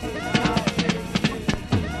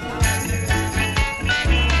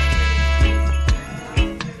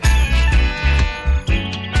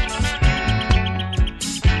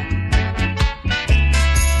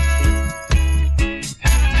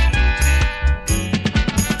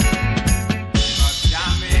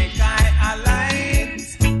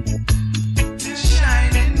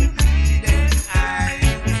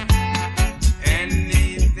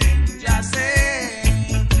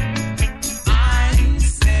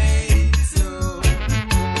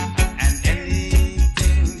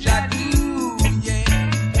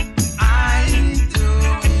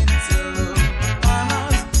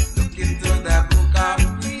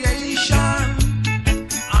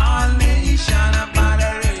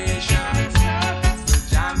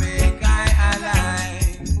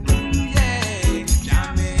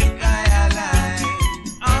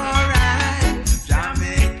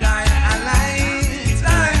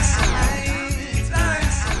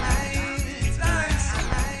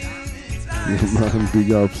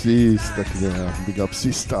 Big up sister, big up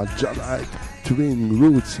sister, Jalite, Twin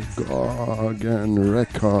Roots, Gorgon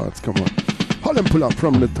Records, come on. Hold and pull up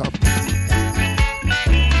from the top.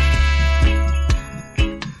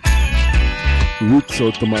 Roots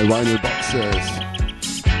out to my vinyl boxes.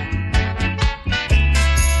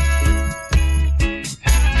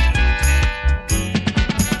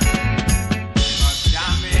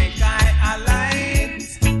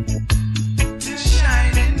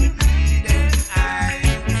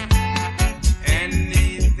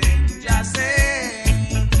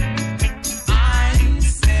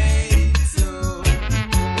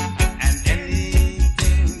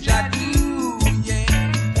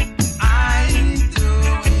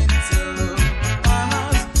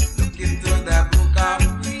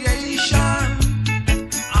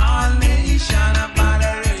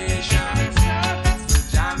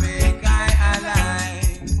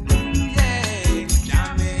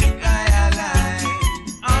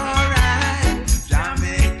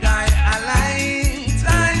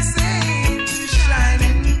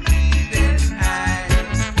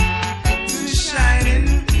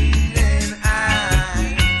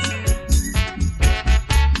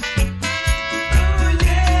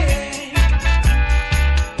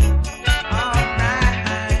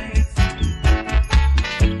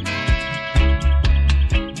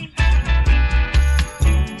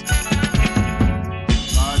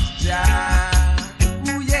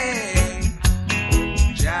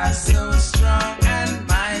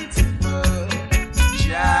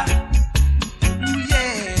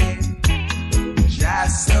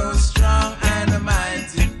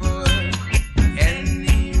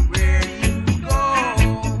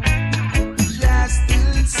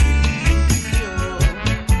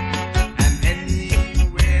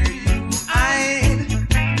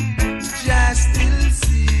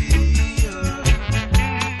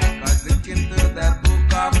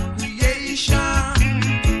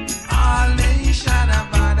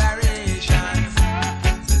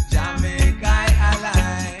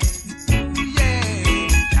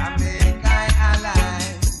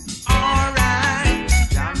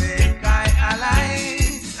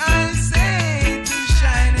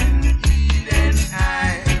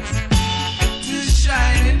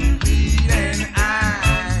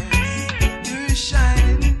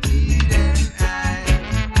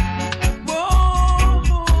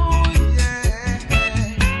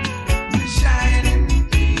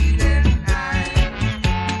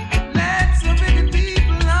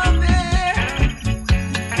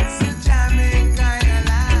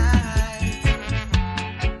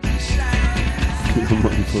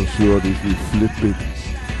 For sure, if we flip it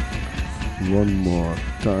one more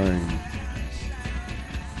time.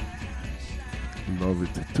 Love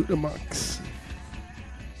it to the max.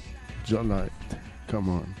 Jalite, come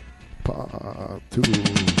on. Part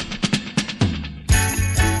 2.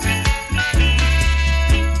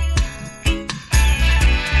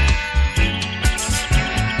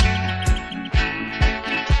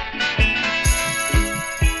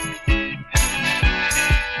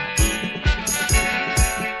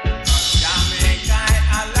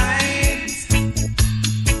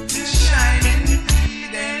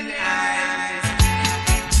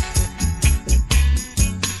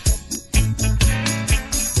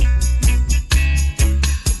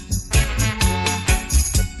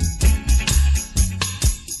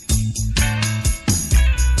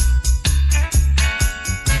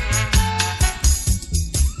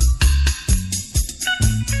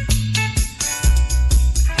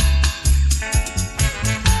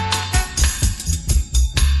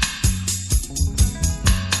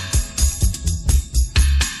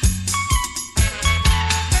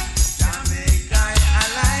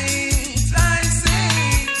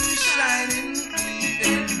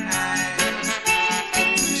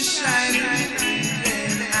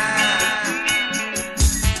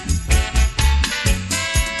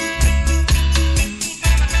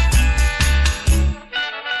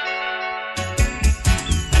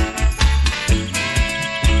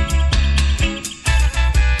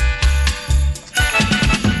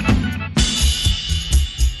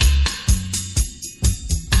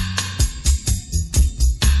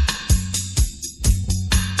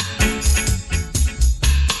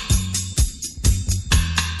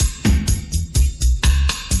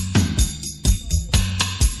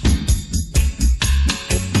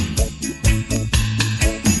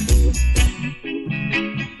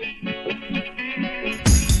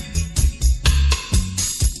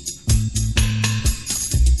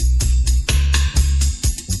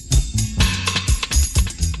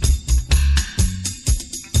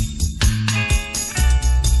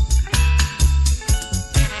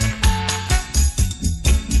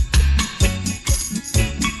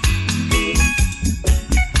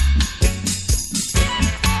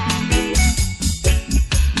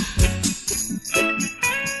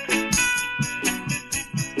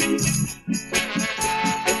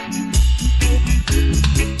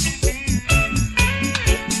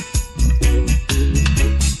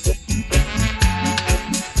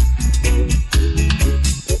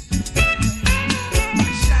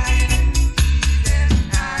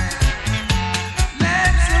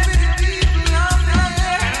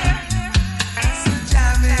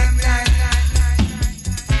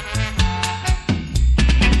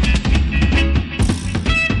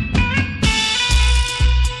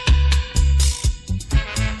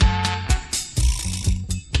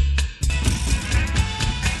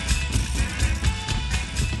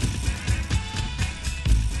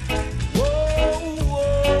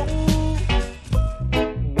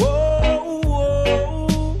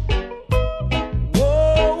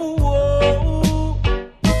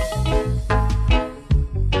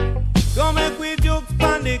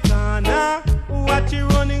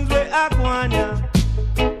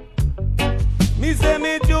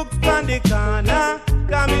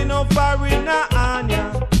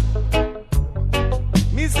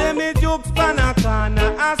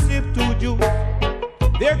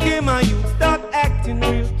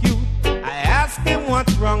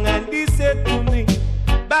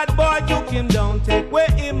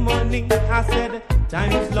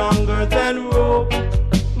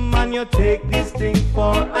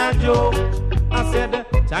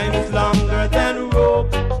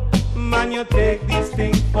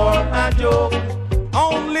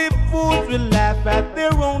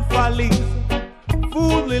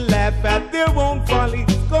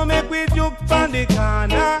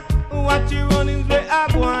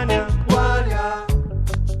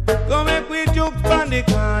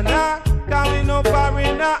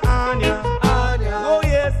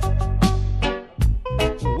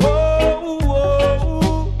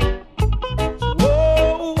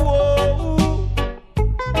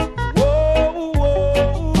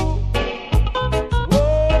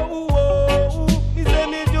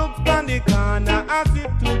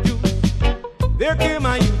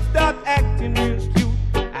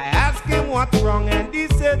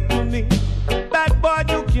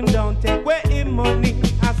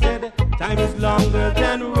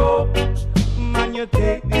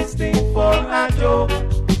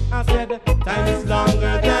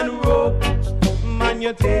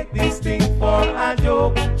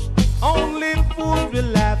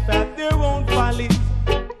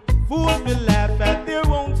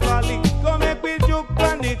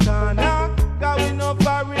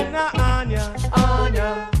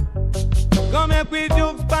 Come make we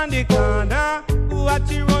jokes pan the corner.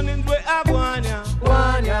 Watch you running where I want ya.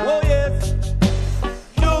 Oh yeah.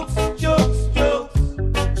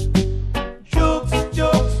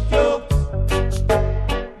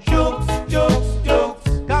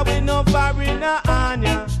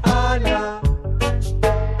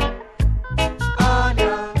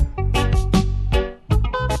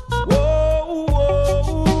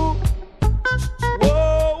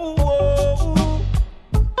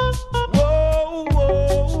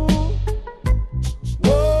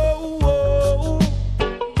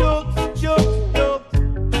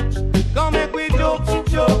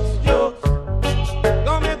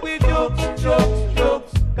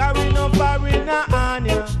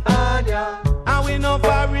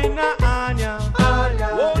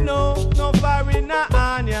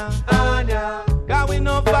 Anya, Anya. Cause we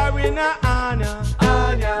no foreigner, Anya,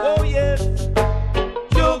 Anya. Oh yes.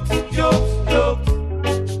 Jokes, jokes, jokes.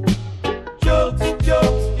 Jokes,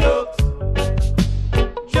 jokes, jokes.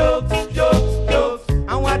 Jokes, jokes, jokes.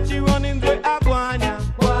 And what you running with Aguanya,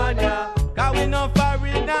 Guanya. Cause we no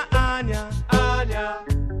foreigner, Anya, Anya.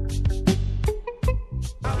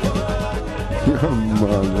 Yeah,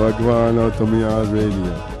 man, we're going out to me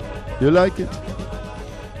already. You like it?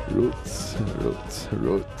 Roots, roots,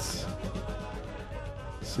 roots.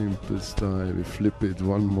 Simple style. We flip it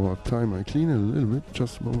one more time. I clean it a little bit,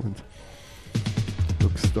 just a moment.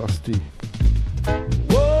 Looks dusty. Come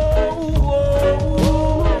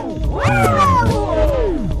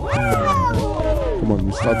on,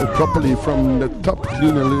 we started properly from the top.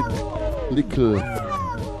 Clean a little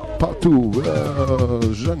part 2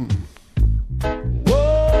 version.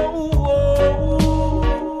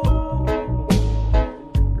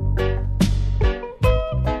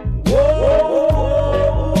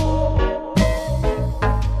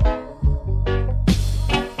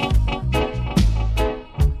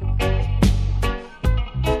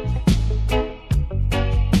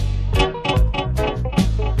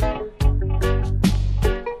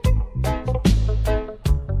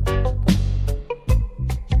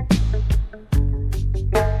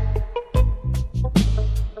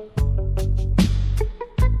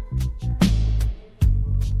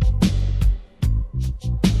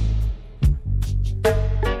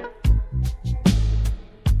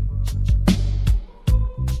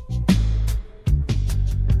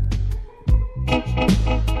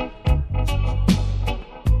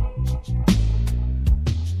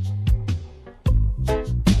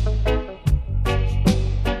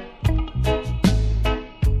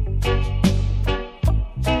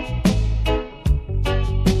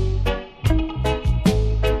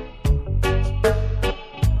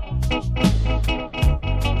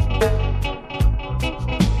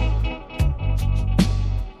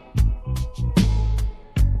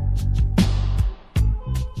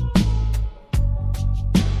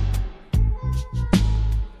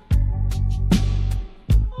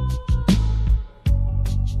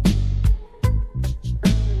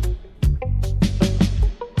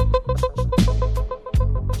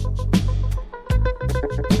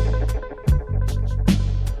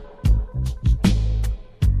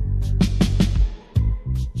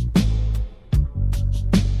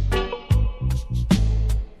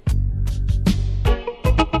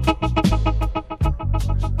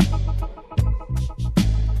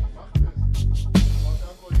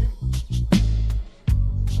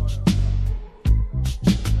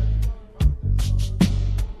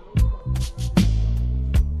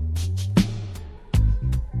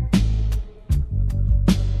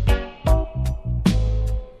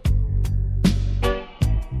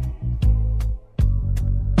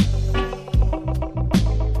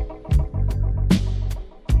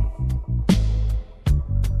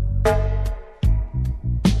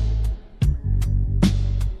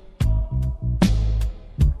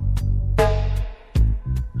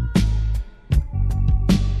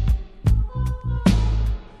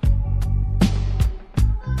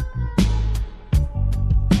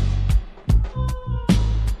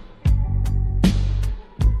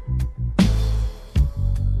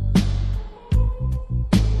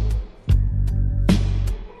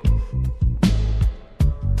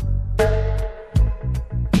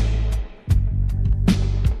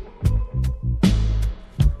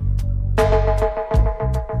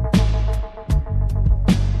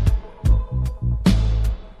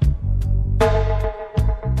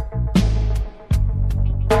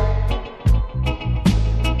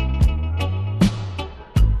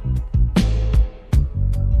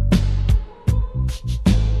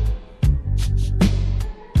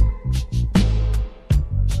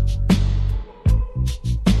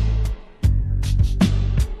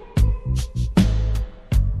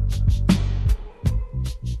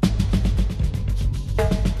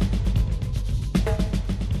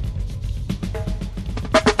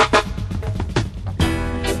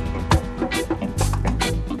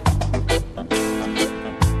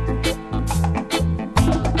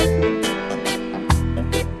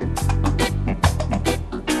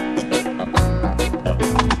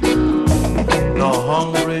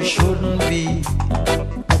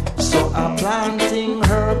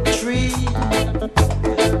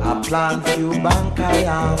 plant few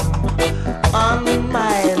bankayam on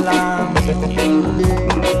my land.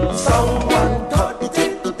 Someone cut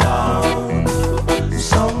it down,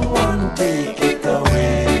 someone take it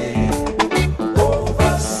away.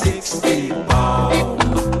 Over 60 pounds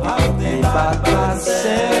of the bad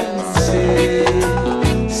sense.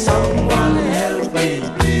 Someone help me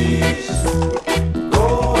please. please.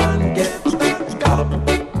 Go and get the cup.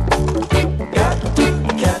 Got to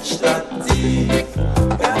catch that thief.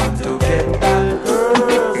 Got to get that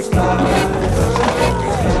girl's life.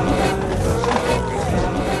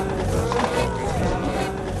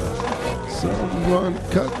 Someone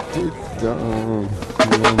cut it down.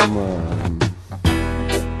 Yeah, man.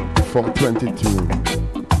 422.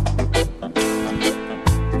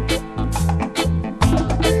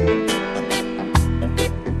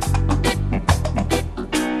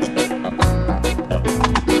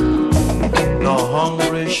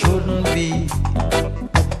 Hungry shouldn't be,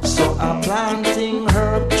 so I'm planting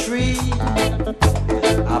herb tree.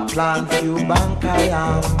 I plant few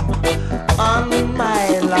bankayam on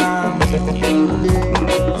my land.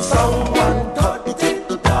 Someone cut it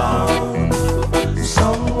down,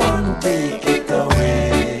 someone take it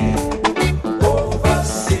away. Over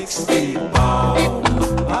 60 pounds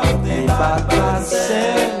of the bad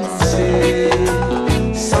sense.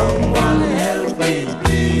 Someone help me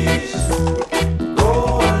please.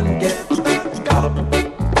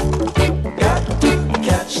 Got to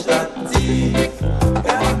catch that thief.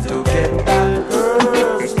 Got to get that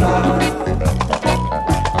girl's life.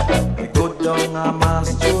 We go down a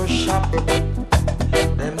master shop.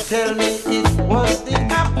 Them tell me it was the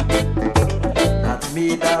app that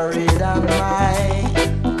made a raid on my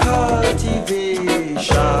cultivation.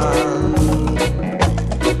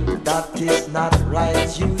 That is not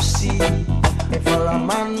right, you see, for a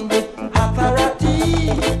man with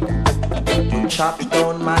authority to chop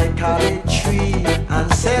down my cabbage tree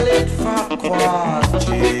and sell it for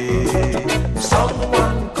quantity.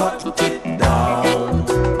 Someone cut it down,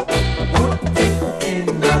 put it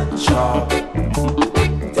in a jar,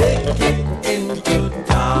 take it into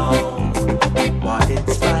town. Why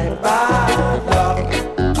it's my bad luck.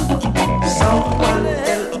 Someone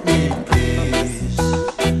help me please.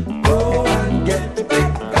 Go and get the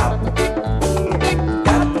cup.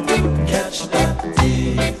 Got to catch that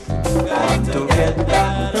thief. Got to get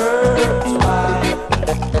that hurt wife.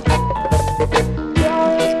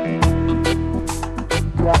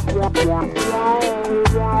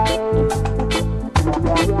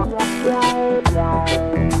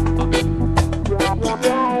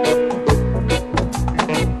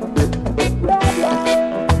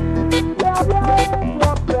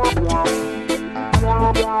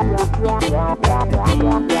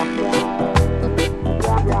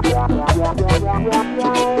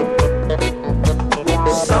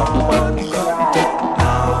 Someone cut it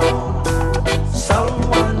down,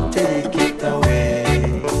 someone take it away.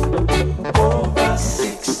 Over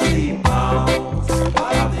 60 pounds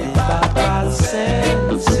of the bad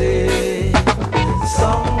sense.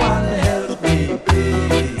 Someone help me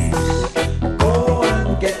please. Go and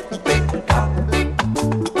get the cup.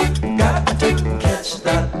 Got to catch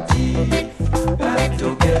that thief. Got to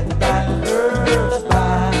get that girl's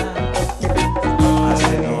back. I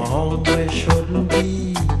say no hungry shouldn't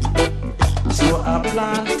be, so I'm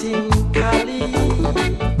planting Cali.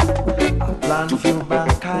 I plant few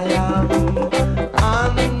bankayam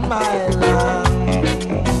on my land.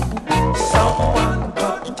 Someone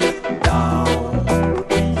cut it down,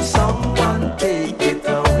 someone take it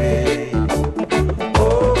away.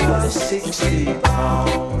 Over 60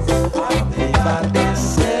 pounds of the baddest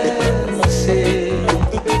sense.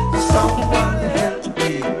 Someone help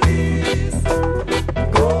me please.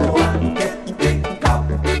 Go and get the cup.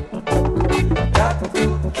 Got to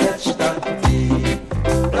catch that thief.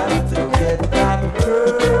 Got to get that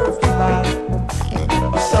girl back.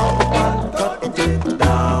 Someone cut it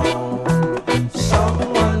down,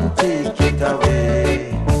 someone take it away.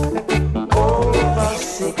 Over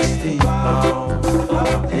 60 pounds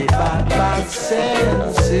of the bad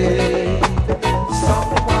sense.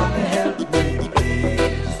 Someone help me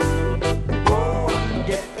please. Go and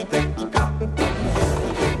get the cup.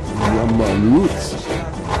 Yeah, man, roots.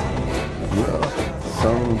 Yeah,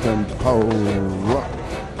 sound and power.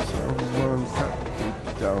 Someone cut it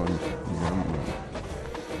down. Yeah, man.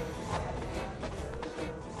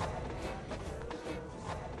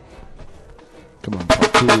 Come on,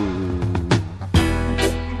 Papu.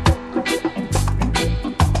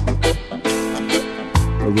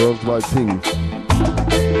 A worldwide thing.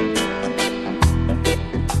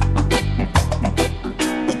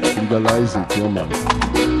 Legalize it, yeah, man.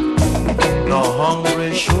 No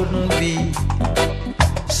hungry shouldn't be,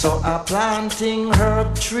 so I planting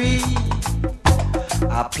herb tree.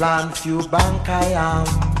 I plant few bankayam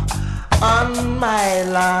on my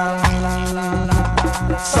land.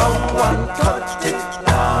 Someone cut it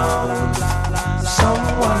down,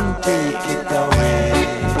 someone take it away.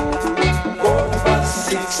 Over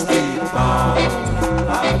 60 pounds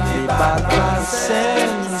of bad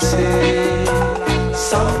sensei.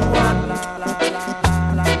 Someone.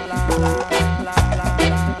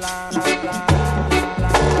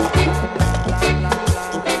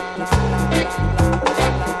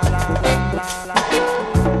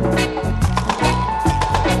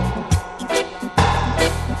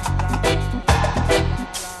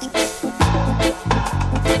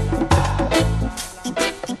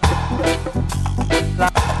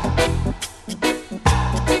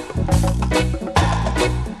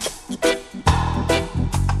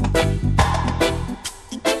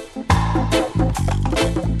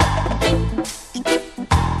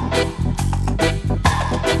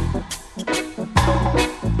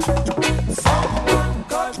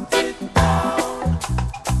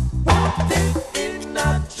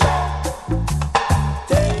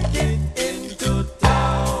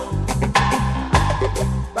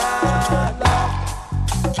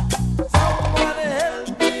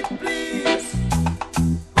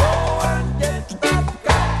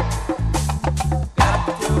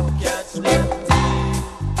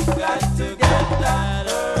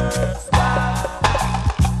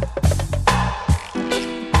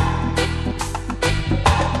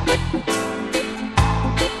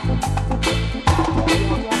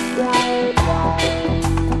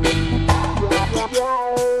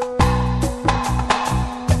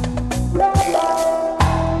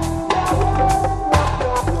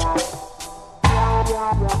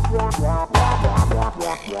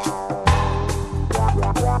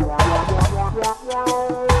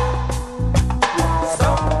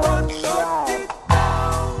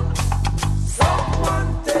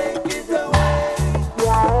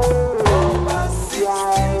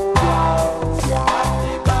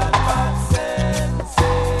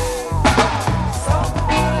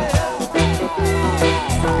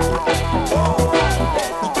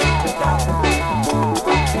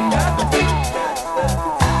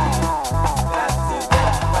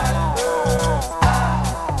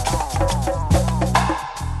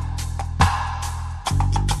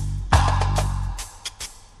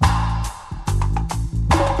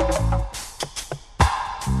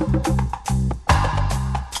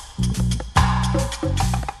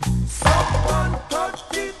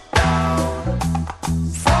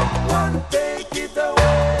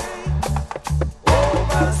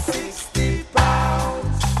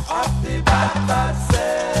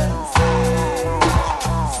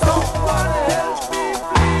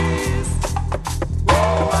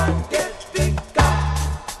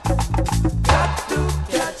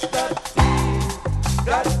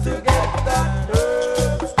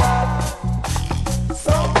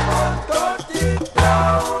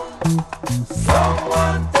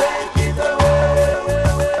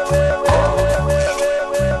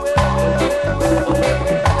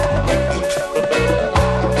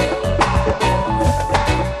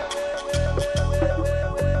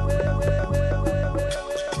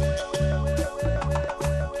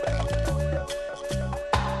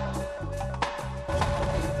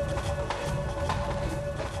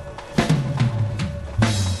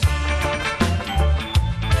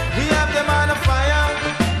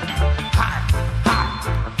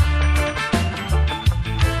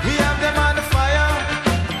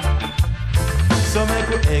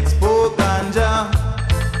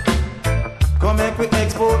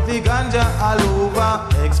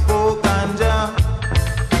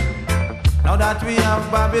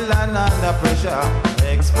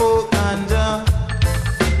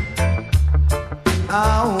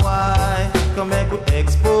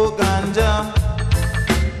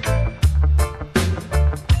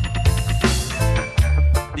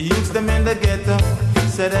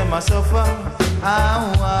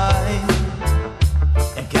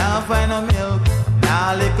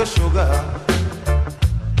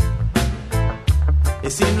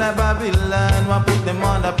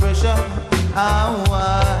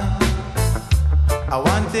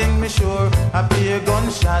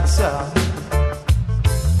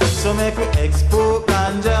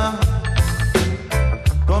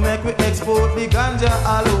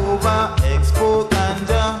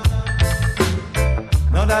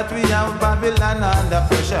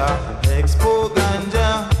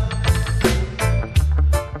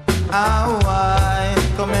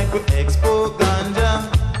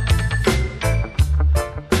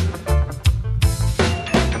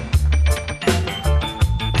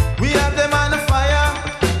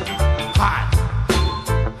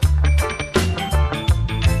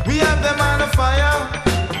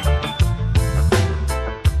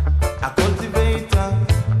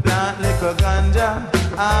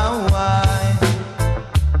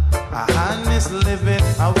 living,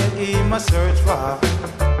 I will him a search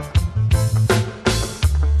for.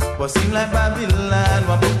 But seem like Babylon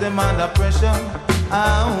will put them under pressure.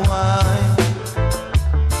 Why?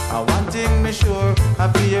 One thing me sure, I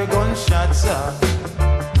hear gunshots.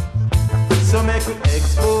 So make we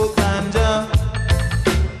export ganja.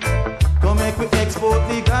 Come make we export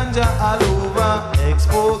the ganja all over.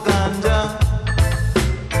 Export ganja.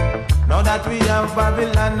 Now that we have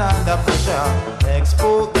Babylon under pressure.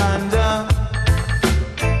 Export ganja.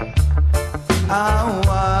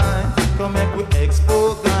 Why? Come make we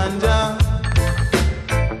export ganja.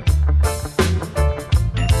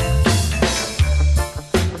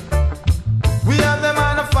 We have them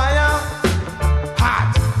on a fire,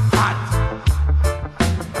 hot, hot.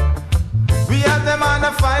 We have them on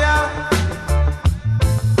a fire.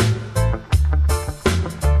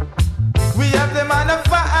 We have them on a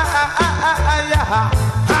fire, hot.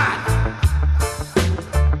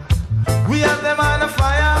 We have them on a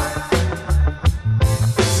fire.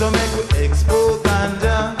 So make we export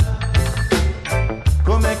ganja.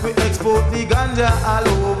 Come make we export the ganja all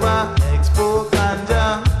over. Export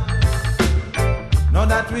ganja. Now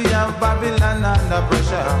that we have Babylon under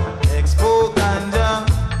pressure. Export ganja.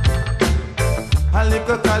 A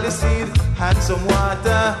little cali seed and some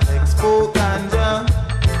water. Export ganja.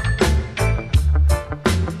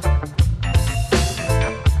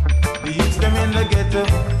 The youths them in the ghetto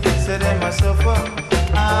say they must suffer.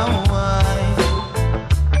 Why?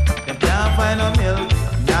 Can't find no milk,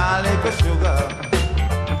 nah liquor sugar.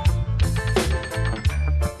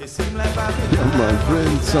 It seems like Yeah, my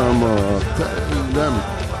friends, I'm telling them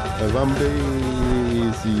a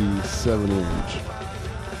Vambezi 7-inch.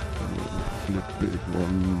 Flip it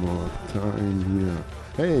one more time here.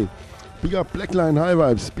 Hey, big up Blackline High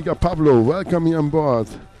Vibes, big up Pablo, welcome here on board.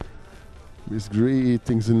 With great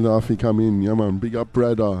things in love, we come in, yeah man, big up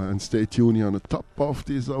brother, and stay tuned here on the top of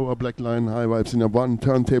this hour. Blackline High Vibes in a one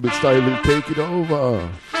turntable style will take it over.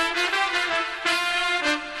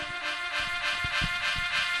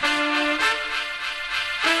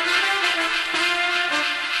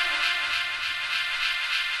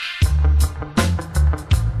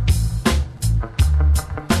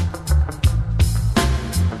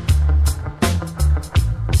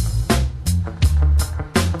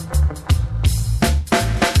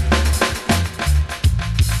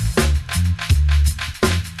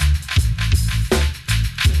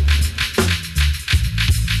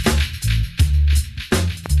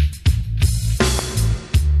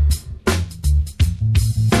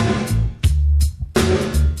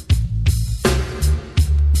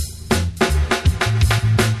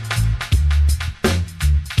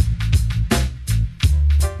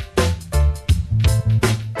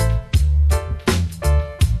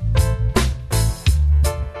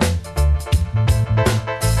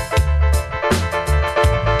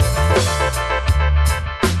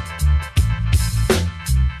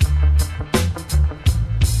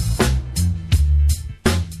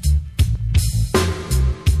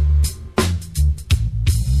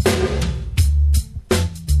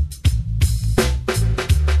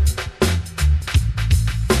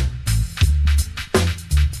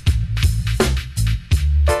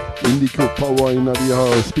 Power in the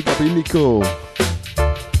house. Big up Indico.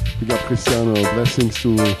 Big up Cristiano. Blessings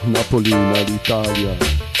to Napoli in Italia.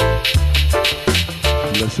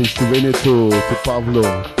 Blessings to Veneto, to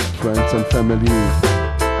Pablo, friends and family.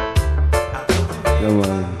 Yeah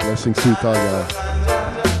man. Blessings to Italia.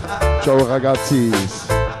 Ciao ragazzi.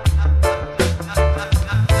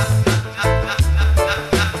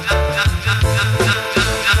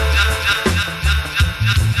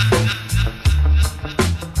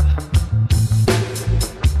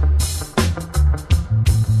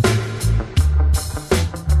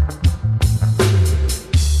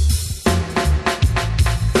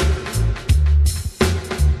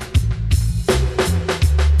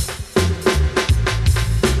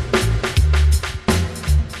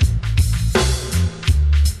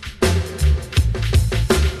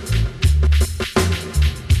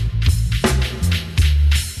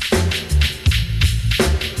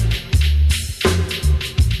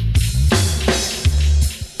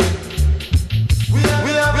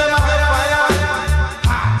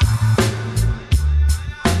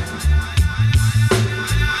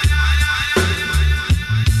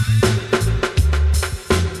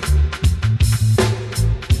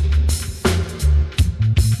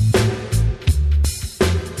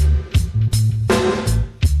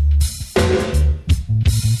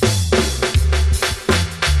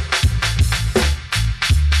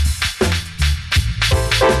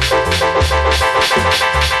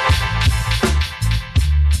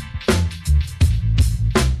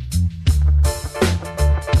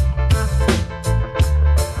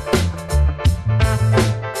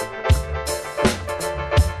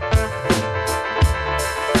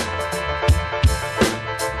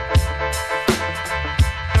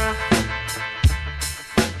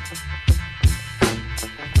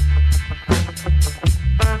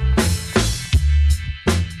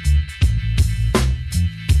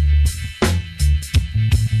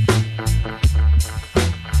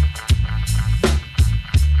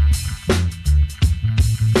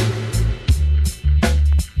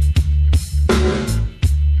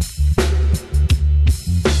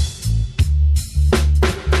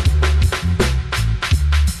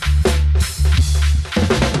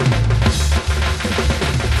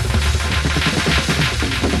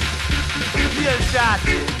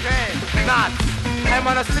 shorty, okay, not. I'm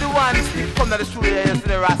gonna see the ones that come to the studio here, you see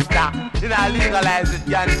the Rasta. You know, legalize it,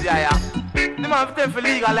 ganja. The man for them for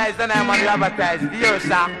legalize, then I'm gonna advertise it, you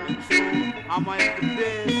sir. I'm on the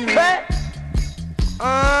hey!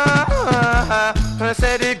 I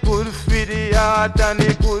said it good for the heart and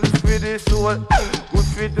it good for the soul. Good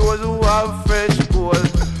for those who have fresh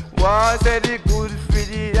gold. I said it good for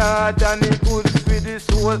the heart and it good for the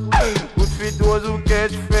soul. Good for those who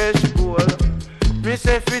catch fresh gold. Me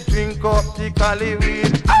say fi drink up the Cali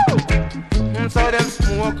weed. So them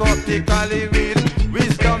smoke up the Cali weed.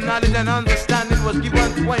 Wisdom, knowledge and understanding was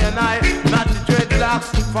given to I and I. Not the dreadlocks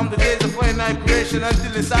from the days of when I creation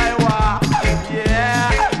until it's Iowa.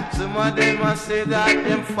 Yeah, some of them a say that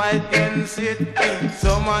them fight against it.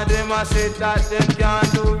 Some of them a say that them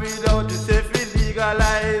can't do without it. If we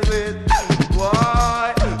legalize it,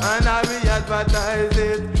 boy, and I we advertise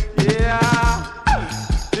it. Yeah.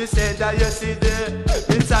 They said that you see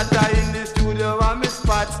the inside in the studio and me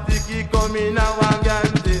spot sticky coming now and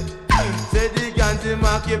ganzi. Say the ganzi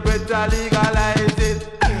market better legalize it.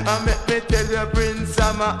 And make me tell you Prince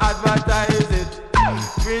Summer advertise it.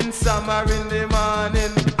 Prince Summer in the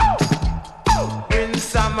morning, Prince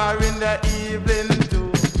Summer in the evening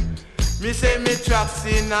too. Me say me tracks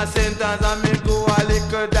in a sentence and me go a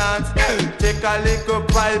little dance. Take a little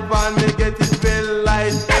pipe and me get it well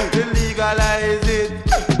light. We legalize it.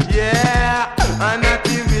 Yeah, and not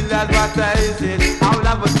the will advertise it. I'll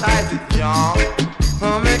advertise it, y'all.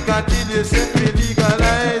 I'll make a deal, you say we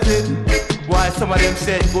legalize it. Why some of them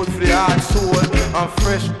say good for the heart, soul, and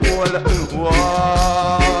fresh gold.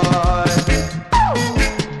 Why?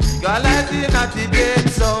 Legalize it, not the date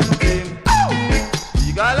something.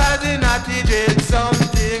 Legalize it, not the date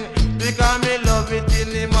something. Because me love it in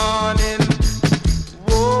the morning.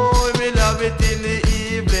 Whoa, me love it in the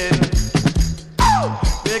evening.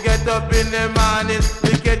 We get up in the morning,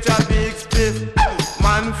 we catch a big spliff.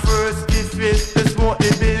 Man first give it, we smoke the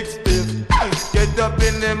big spliff. Get up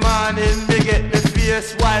in the morning, we get the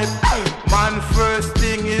face wipe. Man first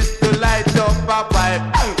thing is to light up a pipe.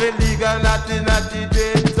 We legal natty natty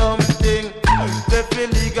date something. Say we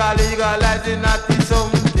legalize it natty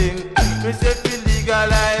something. We say we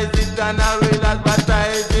legalize it and I will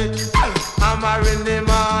advertise it. Hammer in the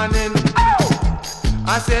morning.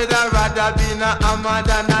 I said I'd rather be a hammer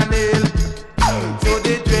than a nail. So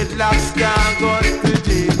the dreadlocks can't go to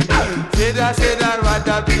jail. I said I'd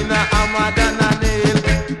rather be a hammer than a nail.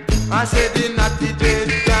 I said the natty dread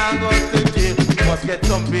can't go to jail. Must get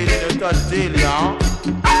some bail in the jail, y'all.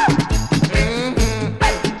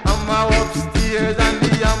 Hammer upstairs and the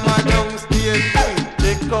hammer downstairs.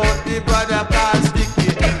 Take out the brother called Sticky.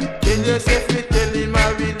 Tell you say fi tell him I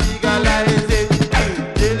will legalize it.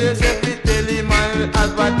 Tell you say fi tell him I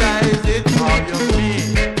advertise it. How you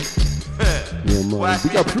mean? Yeah, man.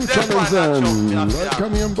 Big up Fruit Channels and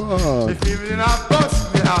welcome in back. If you not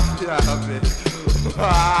bust me have it.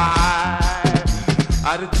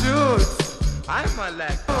 Are the truth? I'm a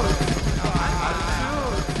like.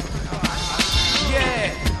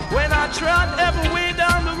 Yeah, when I trot every way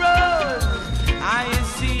down the road, I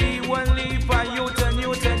see one leaf and youth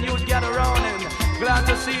gather around and glad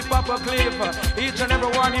to see Papa Cliff. Each and every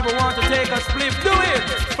one even want to take a split. Do it,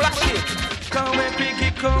 flash it. Come and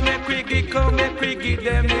quickie, come and quickie, come and quickie.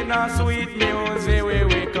 Them in a sweet music we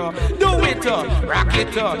wake up. Do it up, rock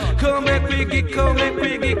it up. Come and quickie, come and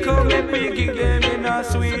quickie, come and quickie. Them in a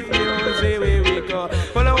sweet music we wake up.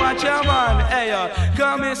 Well, watch your man, hey,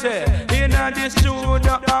 come and say, in a this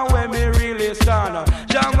studio and when me really stand.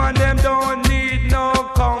 Jaman them don't need no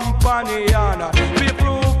company, we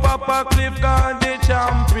prove Papa Cliff got the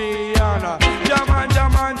champion.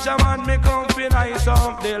 Jaman, me come fi nice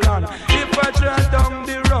off the land. If I try down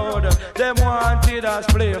the road, them wanted a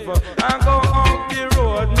spliff. And go up the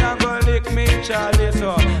road, now go lick me chalice.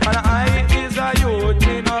 And I is a youth,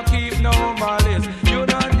 me no keep no malice. You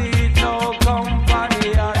don't need no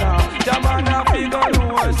company, Jaman a figure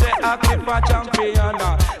no say I keep a champion.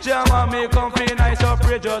 Jaman me come fi nice up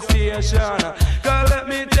radio station. Girl, let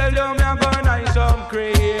me tell you, me a go nice up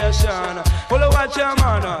creation. Well, watch your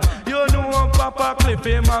man, you know Papa Cliff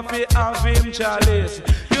him a fi have him chalice.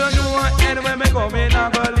 You know anyway me go, me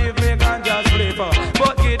not go leave me ganja flip.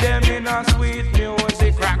 But give them in a sweet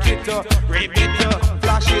music, crack it up, rip it up,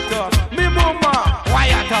 flash it up. Me mama, why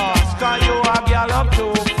you toss? Cause you a girl up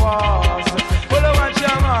too fast. Well, watch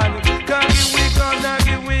your man, cause we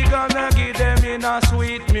gonna give them in a a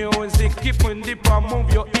sweet music. Keep on dip and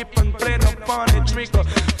move your hip and play the funny trick.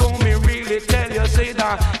 For me really tell you, say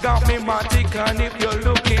that got me matic. And if you're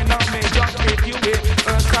looking at me, just make you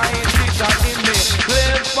a scientist that in me.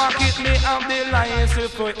 Left pocket me have the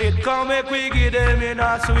license for it. Come make we give them in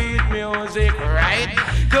a sweet music, right?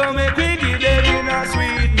 Come make we give them in a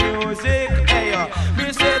sweet music. Hey,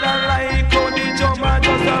 me say that like how the drummer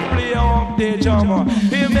just a play up the drummer.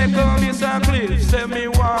 He make a miss a clip, say me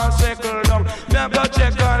want circle down. Me a go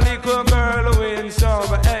check a little girl win some.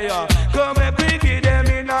 Hey, come make we give them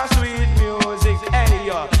in a sweet music. Hey,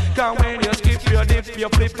 come when you skip your dip, you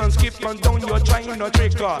flip and skip and down, you're trying no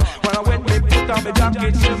trick. When me put on my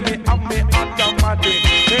jacket, you me have me automatic.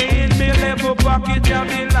 In me level pocket, you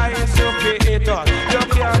be lying so it. You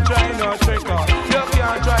can't try no trick. You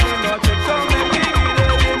can't try no trick. Come make me give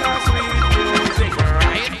it in a sweet music,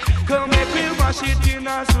 right? Come make me mash it in a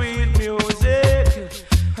sweet music.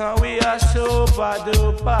 We are super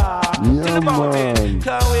duper. Yeah, man.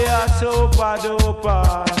 We are super duper.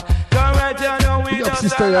 Come right here now, we just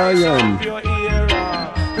Sister Yayan. your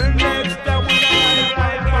era. Next time we are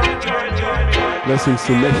like Georgia. Blessings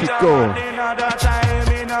to Mexico. Another time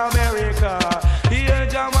in America. Here,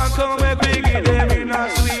 Jama, come make we give them in a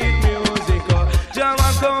sweet music. Jama,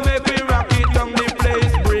 come make we rock it down the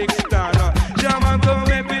place Brixton. Jama, come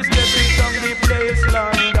make we step it down the place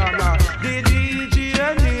London. The DJ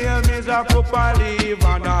name is a Cooper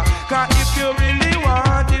Livana. Cause if you really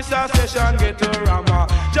want this a session, get a rama.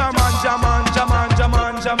 Jaman, jaman, jaman,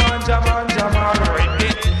 jaman, jaman, jaman, jaman,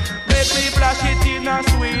 repeat. Make me flash it in a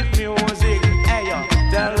sweet music. Hey,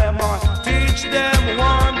 tell them teach them,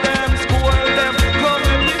 warn them, school them. Come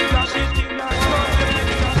make me flash it in a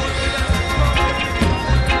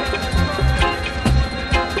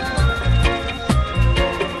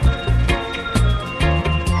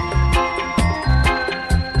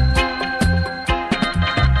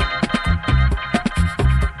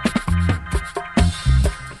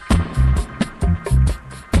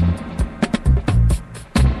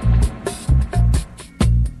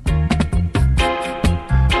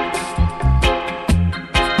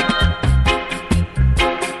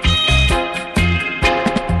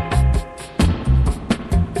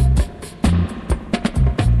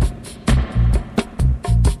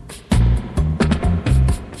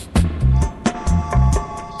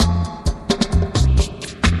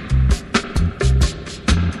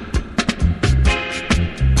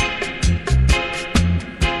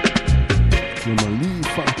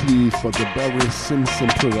for the Barry Simpson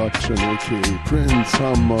production, aka Prince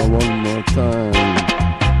Hammer, one more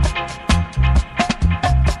time.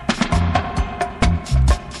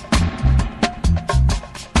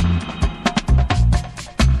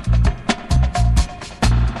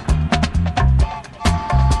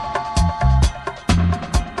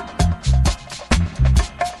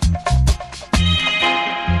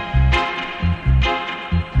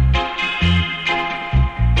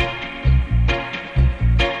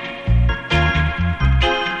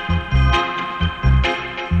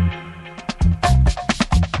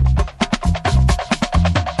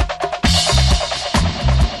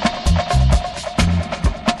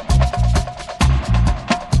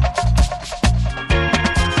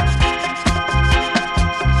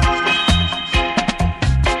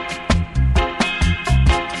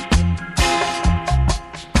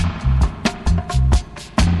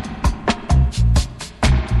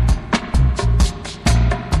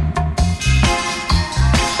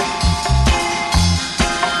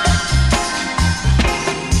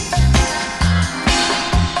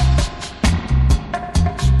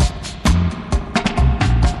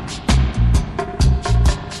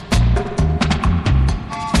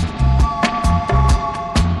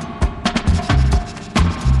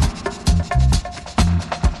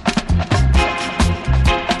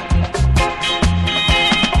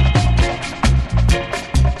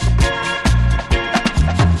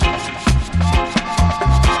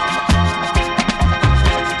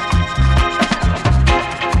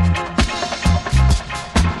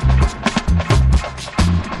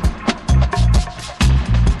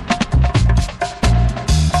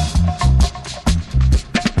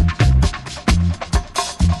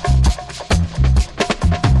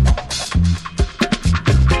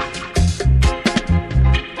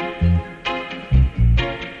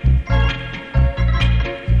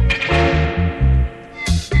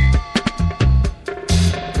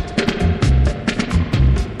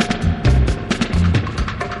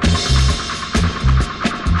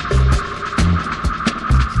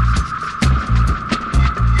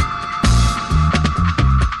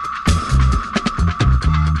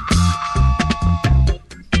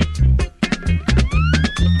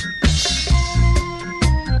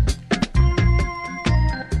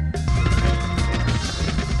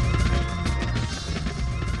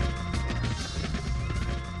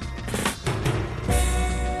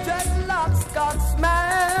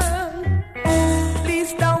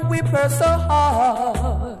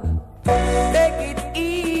 hard. Take it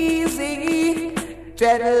easy,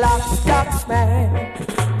 dreadlock Scotsman.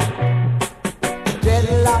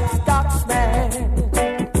 Dreadlock Scotsman.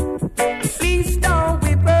 Please don't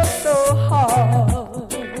whip her so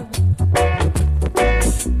hard.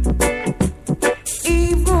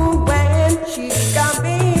 Even when she's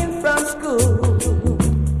coming from school,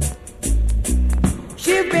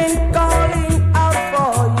 she's been calling out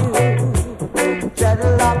for you.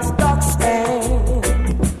 Dreadlock Scotsman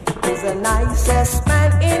is the nicest man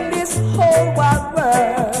in this whole wide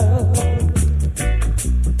world.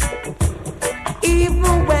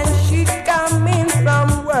 Even when she's coming from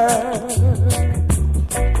work,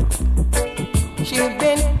 she's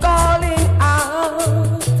been calling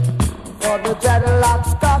out for the dreadlock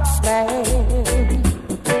Scotsman,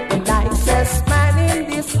 the nicest man in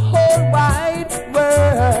this whole wide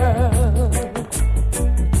world.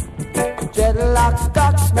 Dreadlock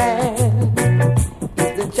Scotsman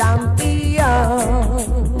is the champion.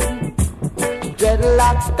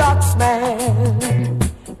 Dreadlock Scotsman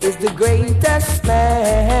is the greatest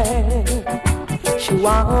man. She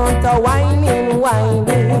want a whining,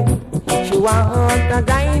 whining. She want a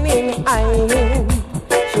dining, iron.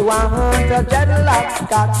 She want a dreadlock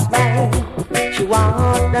Scotsman. She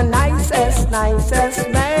want the nicest, nicest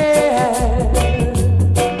man.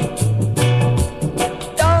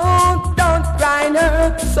 Don't grind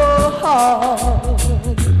her so hard.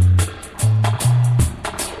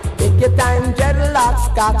 Take your time, dreadlock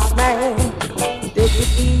Scotsman. Take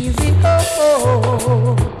it easy,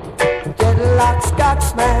 oh. Dreadlock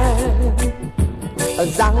Scotsman. A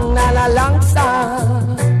zang and a long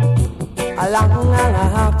song. A long and a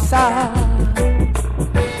hot song.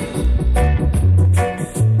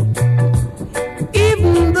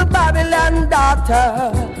 Even the Babylon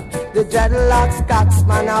daughter, the dreadlock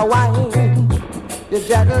Scotsman a wine. The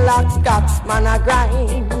dreadlock Scotsman a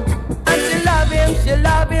grind. And she love him, she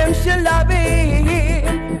love him, she love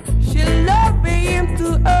him. She love him to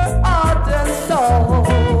her heart and soul.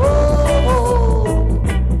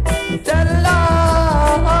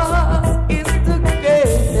 Dreadlock is the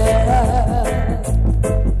greatest.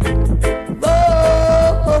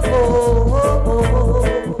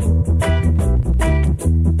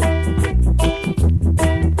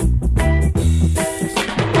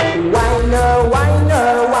 Whiner, whiner,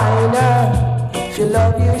 whiner. She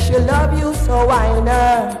love you so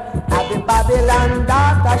whiner. Happy Babylon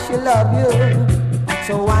daughter, she love you.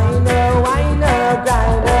 So whiner, whiner,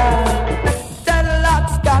 grinder. Dreadlock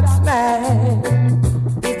Scotsman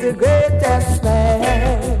is the greatest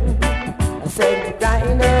man. I said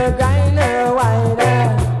grinder, grinder, whiner.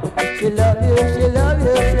 She love you, she love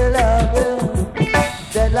you, she love you.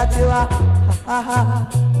 Dreadlock you are, ha ha ha.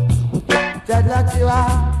 Dreadlock you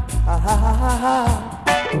are, ha ha ha ha.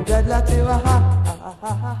 Dreadlock you are, ha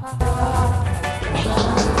ha ha ha.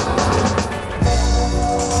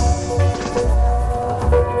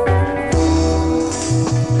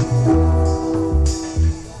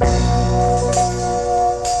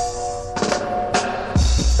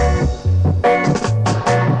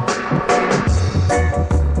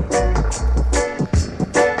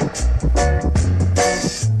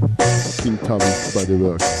 King Thomas by the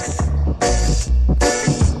works.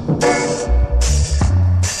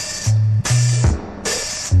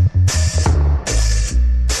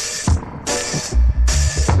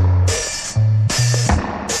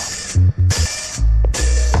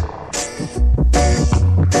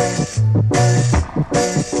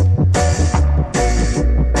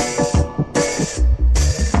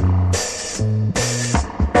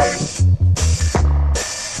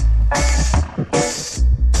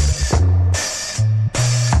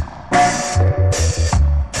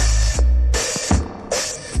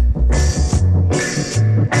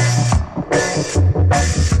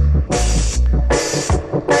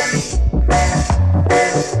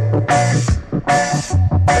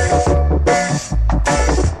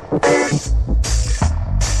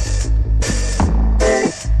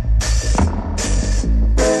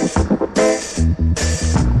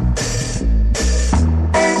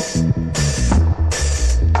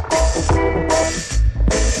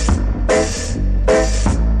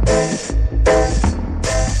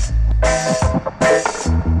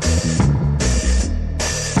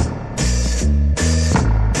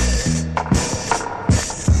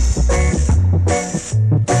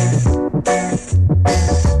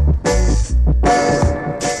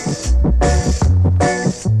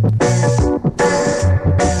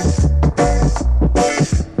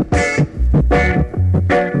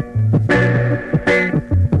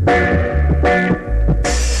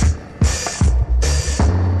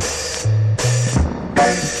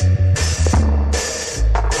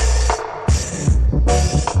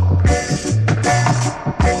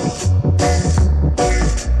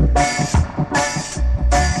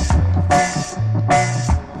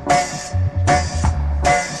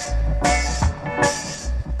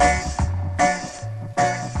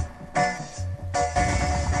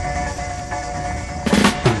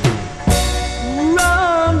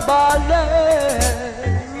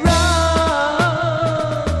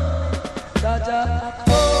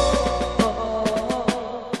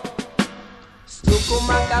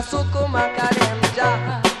 sukumaka dem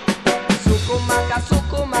ja.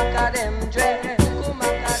 Sukumaka dem dre.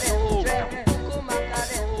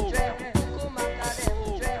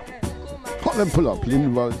 Call and pull up,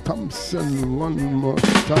 Linval Thompson, one more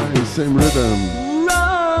time, same rhythm.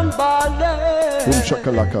 Run, ballet. Boom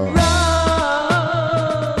shakalaka.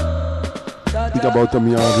 Think about them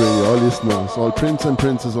yard radio, all listeners, all prince and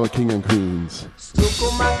princess, all king and queens.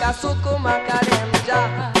 Sukumaka dem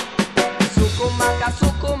ja.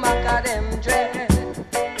 Sukumaka dem dre.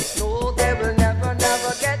 No, they will never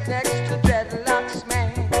get next to dreadlocks,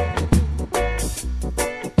 man.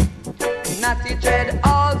 Natty dread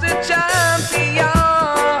all the champion.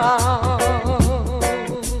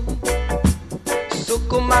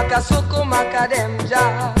 Sukumaka dem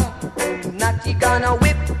ja. Natty gonna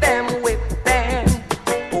whip them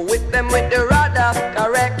with the rod of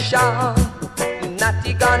correction.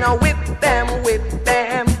 Natty gonna whip them with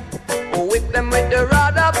the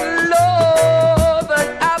rod of love and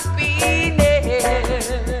happiness.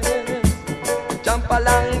 Jump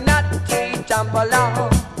along, Natty, jump along,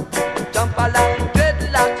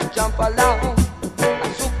 dreadlocks, jump along.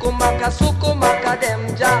 Sukumaka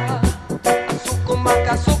dem ja.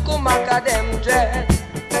 Sukumaka dem dread.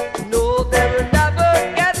 No, they will never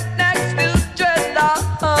get next to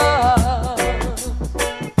dreadlocks.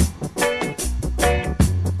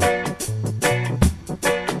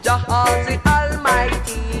 Jah the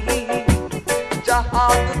Almighty, Jah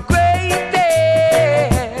the greatest,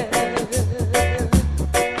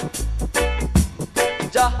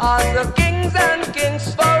 Jah the kings and kings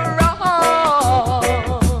for all.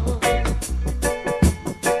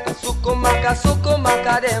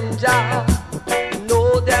 Sukumaka dem ja. No,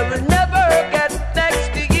 they will never get next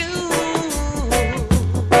to you.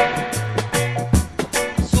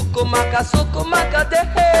 Sukumaka dem.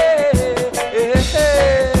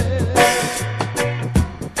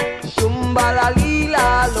 Shumbala lila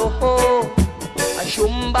loho,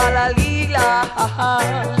 shumbala lila,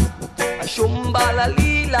 shumbala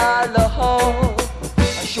lila loho,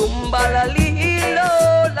 shumbala lilo,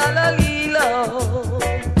 la la lilo.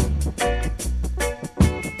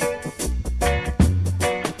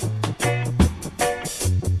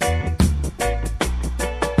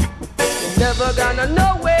 Never gonna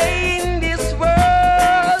know way in this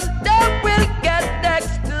world that will get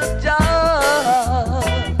next to Jah.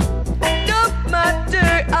 No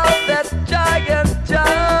matter how that giant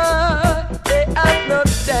Jah, they have no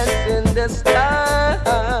sense in this time.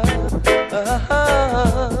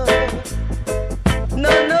 No.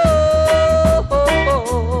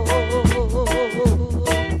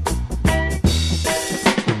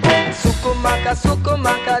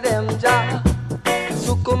 Sukumaka dem Jah.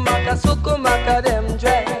 Sukumaka dem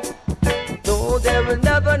dread. No, they will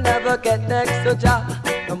never get next to Jah.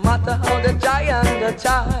 No matter how the giant the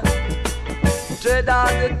child. Dread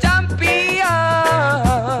are the champion.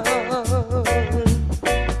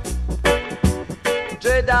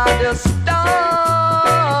 Dread are the star.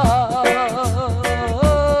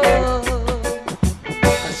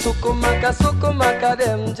 Sukumaka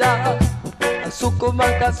dem Jah.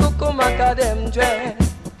 Sukumaka dem dread.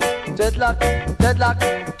 Dreadlock.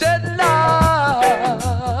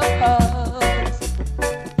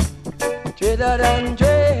 Dreader and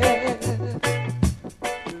dread.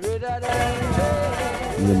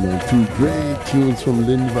 And two great tunes from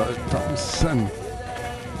Linval Thompson.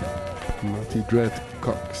 Natty Dread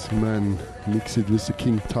Cox, man, mix it with the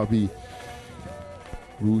King Tubby.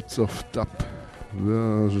 Roots of Dub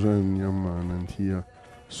version, yeah man, and here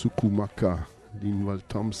Sukumaka, Linval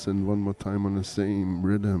Thompson, one more time on the same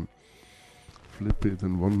rhythm. Flip it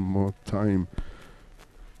and one more time,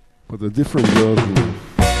 but a different version.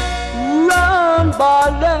 Run,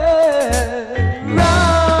 ballet, run,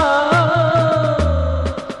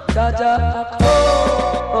 Jaja,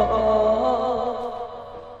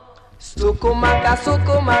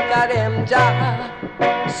 Sukumaka dem ja,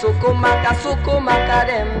 Sukumaka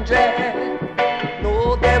dem dread.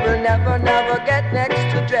 No, they will never get next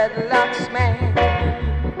to dreadlocks, man.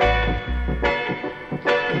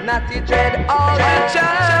 Natty dread all the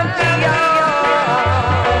champion.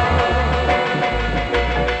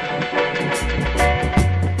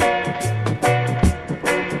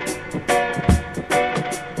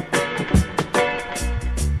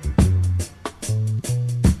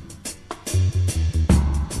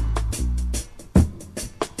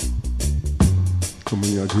 Come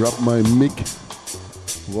on, I grab my mic,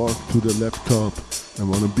 walk to the laptop. I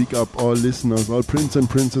want to big up all listeners, all prince and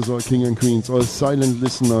princess, all king and queens, all silent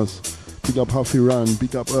listeners. Big up Huffy Run,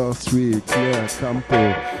 big up Earth 3, Claire,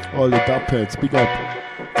 Campo, all the dub heads. Big up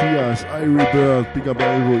Matthias, Irie Bird, Big Up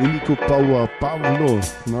Elvo, Indico Power, Pablo.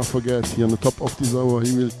 Not forget, he on the top of this hour,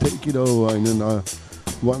 he will take it over in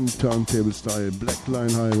one turntable style, Black Line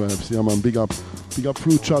High Vibes. Yeah man, big up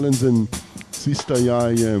Fruit Challenge and Sister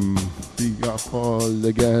Yayem, big up all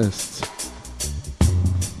the guests.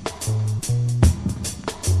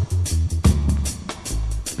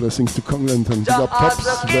 Blessings to Congland and big up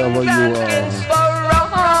Pops wherever you are.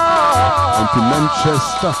 And to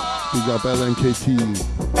Manchester, big up LNKT.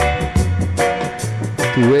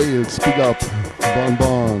 To Wales, big up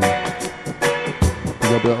Bon.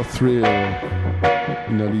 Big up our Thrill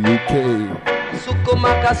in the UK.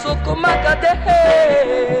 Sukumaka de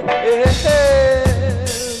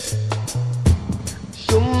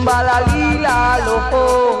Shumbala lila loho.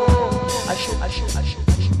 Ashu.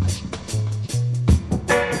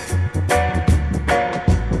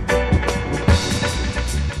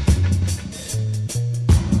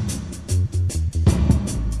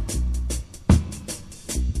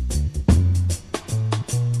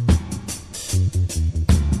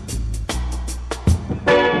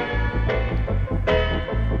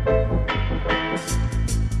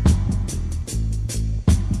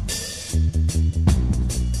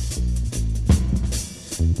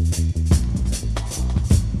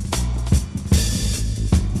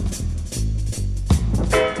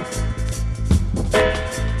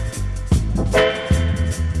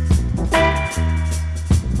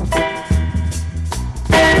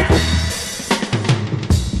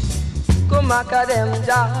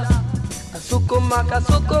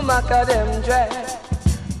 Sukumaka them dread.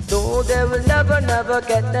 No, they will never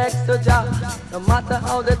get next to Jah. No matter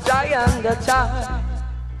how the giant the child.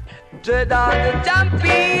 Dread are the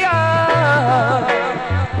champion.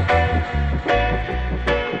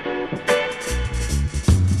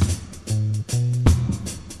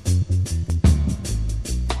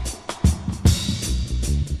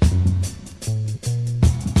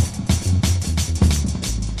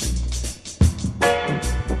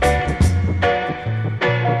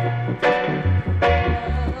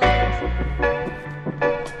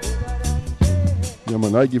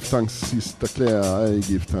 I give thanks, Sister Claire, I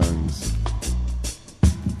give thanks.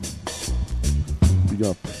 Big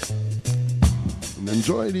up. And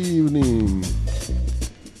enjoy the evening.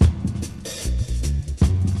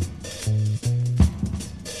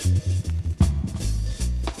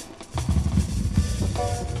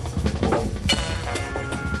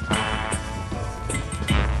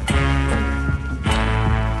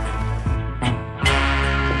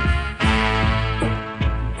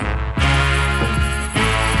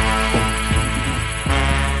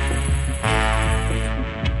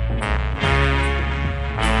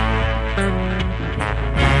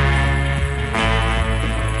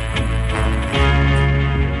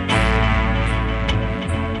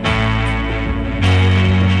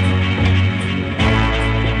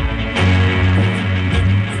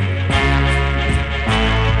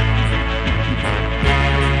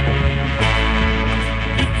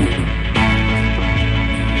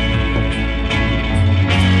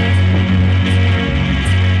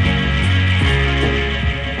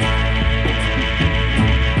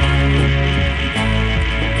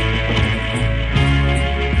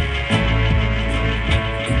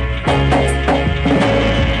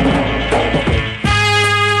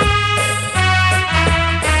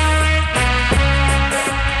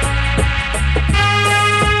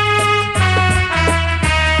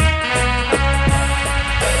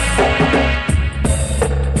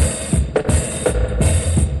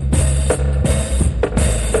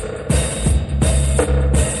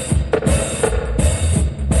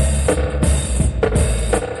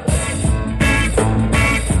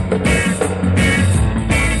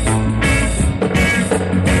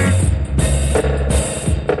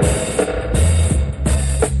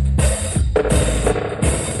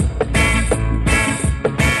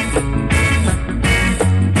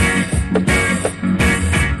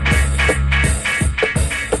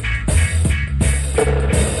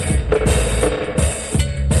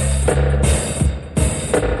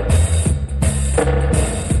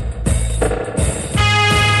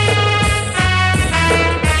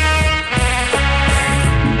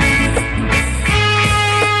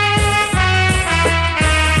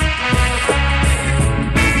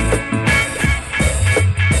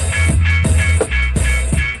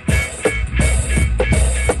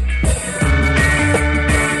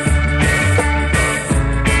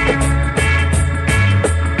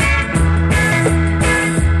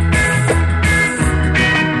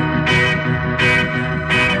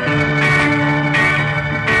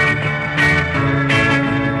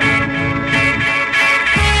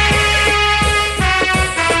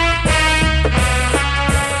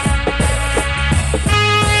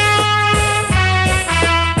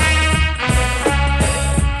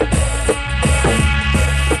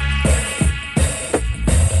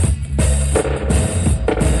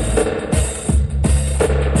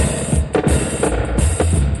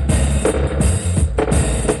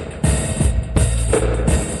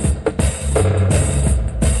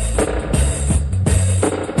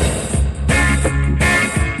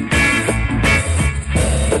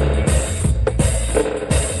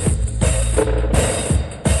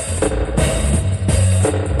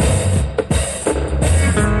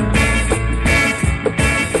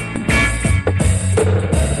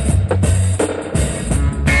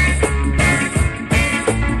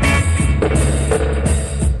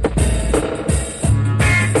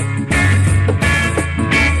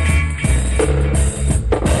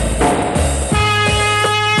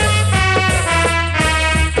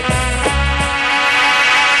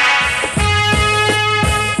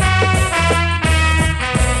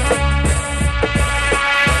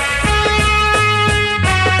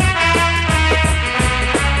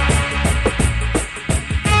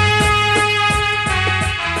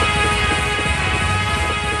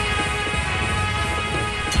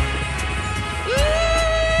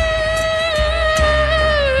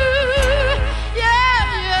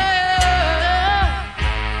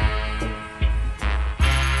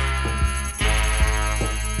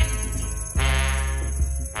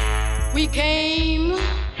 came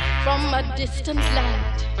from a distant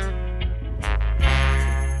land.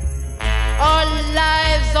 Our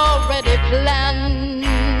lives already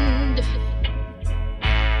planned.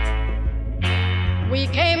 We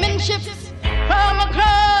came in ships from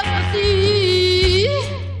across the sea,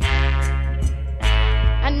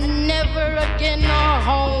 and never again our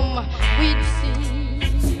home we'd see.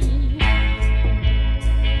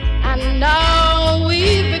 And now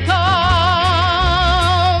we've become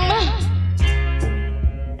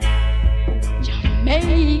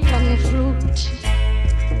Jamaican fruit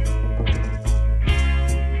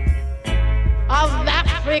of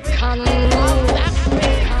African root.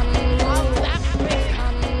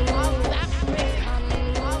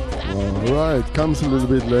 Alright, comes a little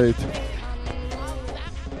bit late,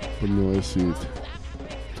 but no, I see it.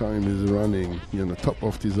 Time is running. You're on the top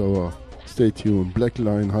of this hour. Stay tuned. Black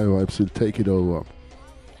Line High Vibes will take it over.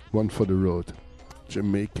 One for the road.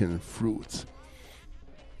 Jamaican fruits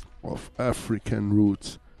of African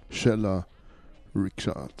roots. Shella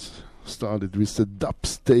Richards started with the dub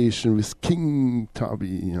station with King Tubby.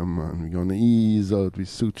 Yeah, man, we're gonna ease out with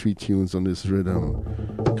 2-3 tunes on this rhythm.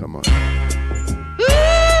 Come on.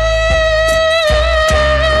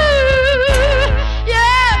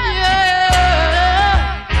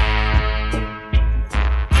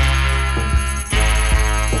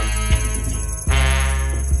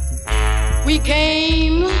 We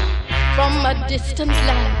came from a distant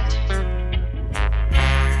land.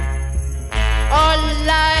 Our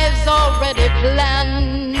lives already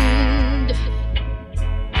planned.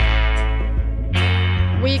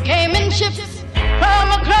 We came in ships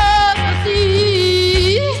from across the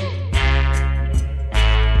sea,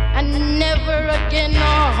 and never again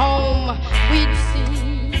our home we'd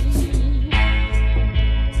see.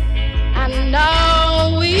 And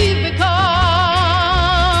now we've become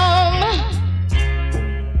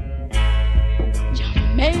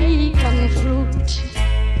Jamaican fruit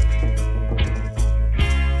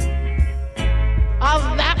of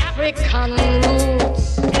African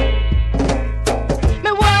roots.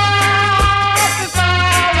 Me walk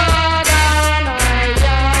forward and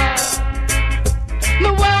higher. Me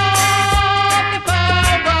walk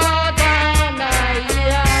forward and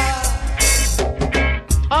higher.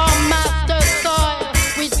 Our master soil,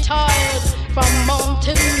 we toiled from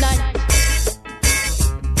mountain night.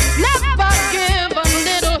 Never given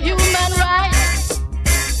little human rights.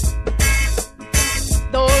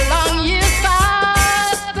 Though long years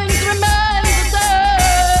pass, things remain the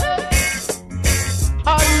same.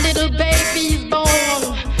 Our little baby's born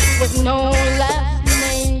with no last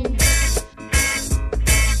name.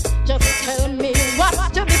 Just tell me what's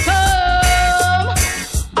to become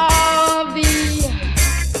of the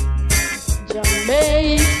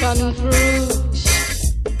Jamaican fruit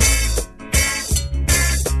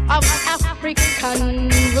of African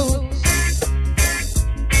roots.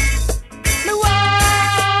 Me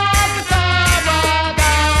walk forward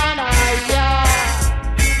and higher.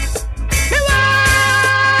 Me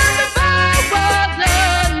walk forward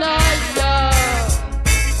and higher.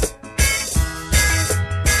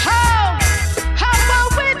 How are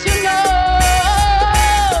we to know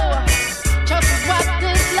just what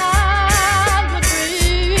this land would bring?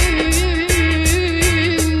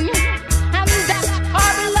 And that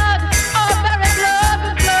our blood, our very blood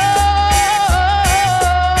would flow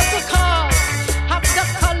because of the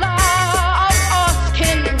color of our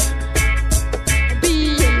skin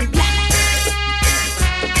being black.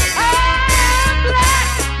 I'm black,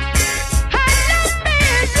 and let me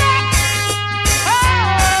black.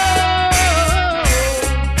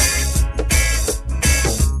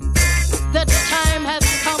 The time has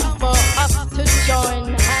come for us to join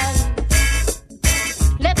hands.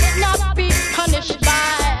 Let's not be punished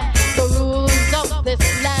by the rules of this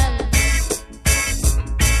land.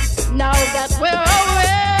 Now that we're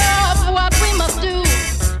aware of what we must do,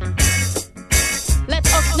 let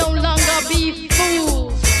us no longer be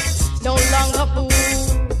fools, no longer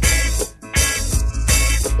fools.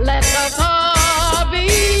 Let us all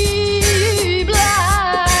be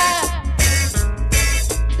black.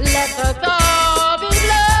 Let us all be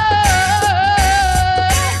black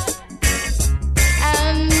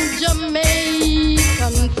and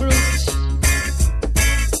Jamaican fruit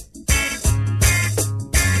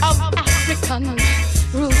of African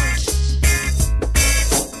roots.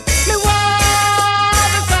 Me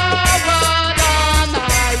walk forward and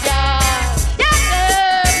higher. Yeah,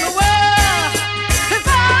 me walk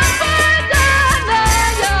forward and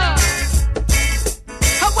higher.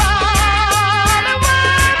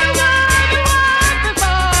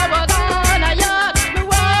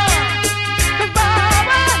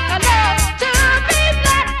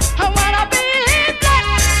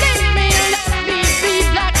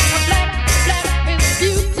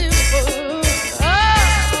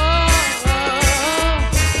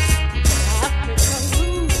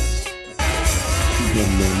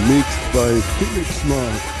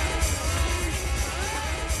 Mark.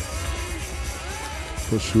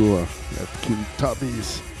 For sure. That King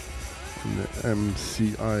Tubbies on the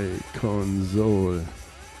MCI console.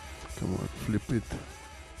 Come on, flip it.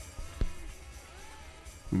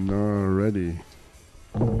 Now ready.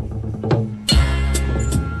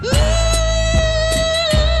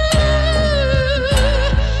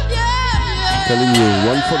 Telling you,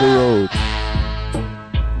 one for the road.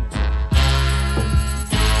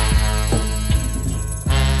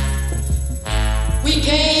 We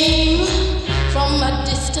came from a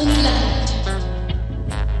distant land.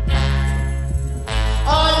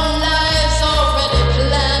 Our lives already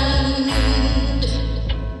planned.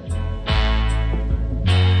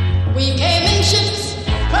 We came in ships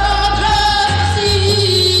from across the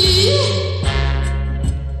sea,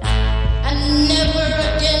 and never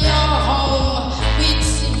again our home we'd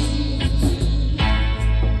see.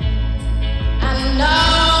 And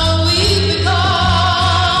now we've become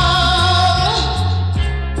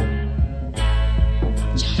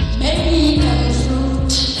Jamaican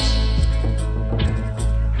fruit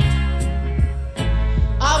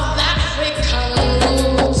of African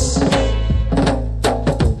roots.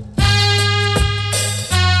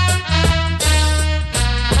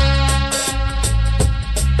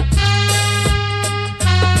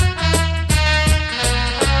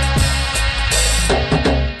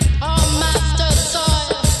 Our master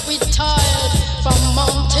soil, we toiled from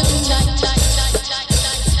mountain jack.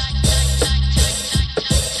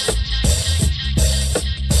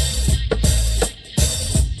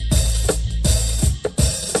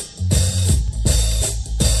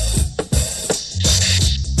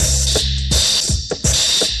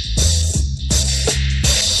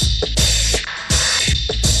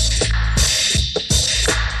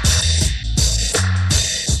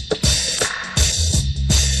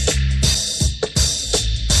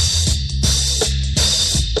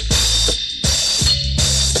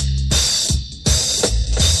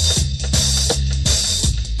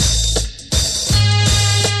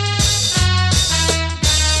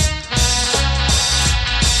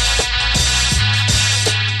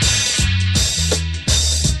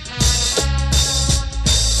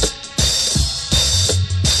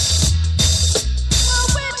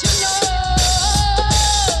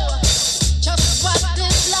 Just what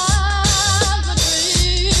this land would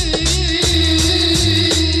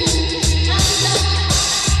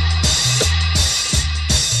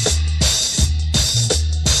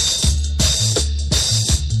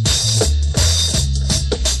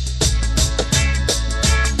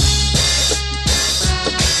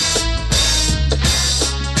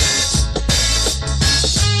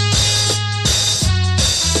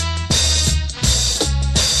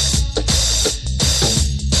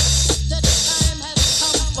The time has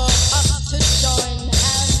come for us to join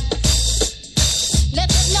hands.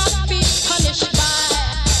 Let's not be punished by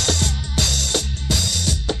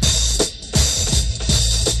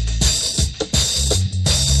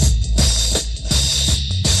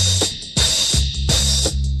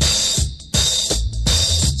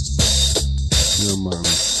Yeah, man.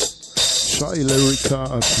 Shy Lyrica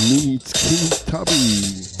meets King Tubby.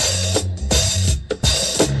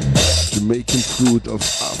 Jamaican fruit of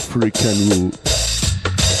African root.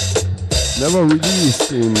 Never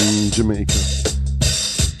released in Jamaica.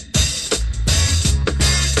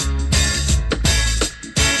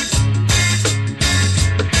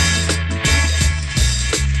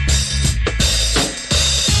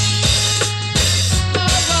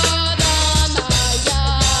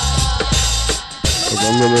 But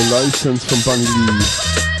under a license from Bangladesh.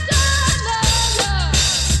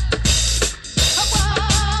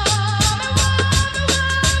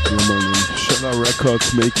 Yeah, man. And Shella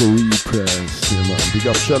Records make a repress. Yeah, man. Big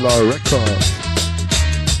up Shella Records.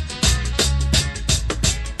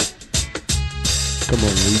 Come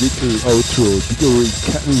on, a little outro.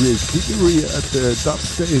 Diggery at the dub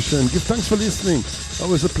station. Give thanks for listening.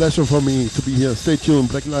 Always a pleasure for me to be here. Stay tuned.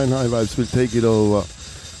 Black Line High Vibes will take it over.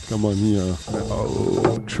 Come on here.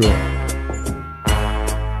 Outro.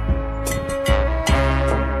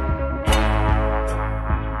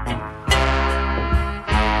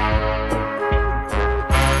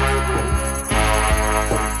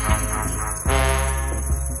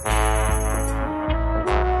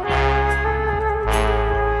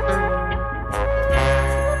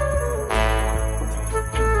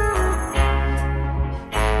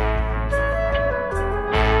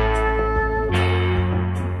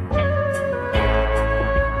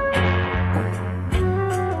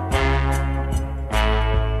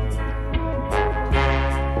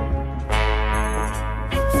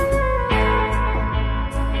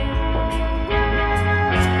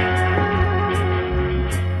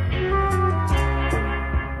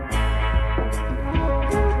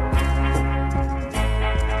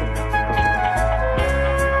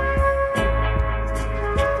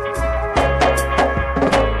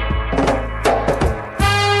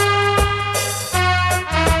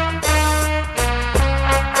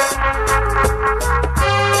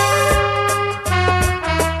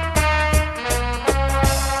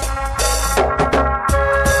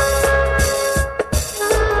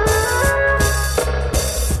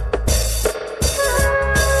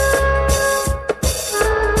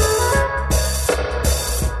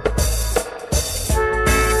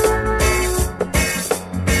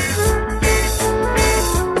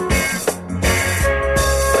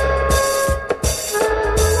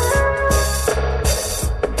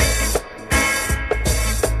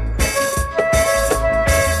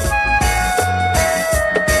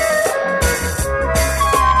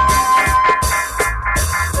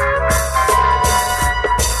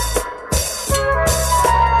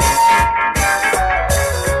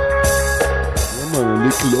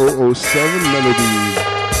 007 melody.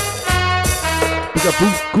 Pick up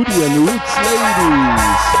Goody and Roots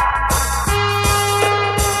ladies.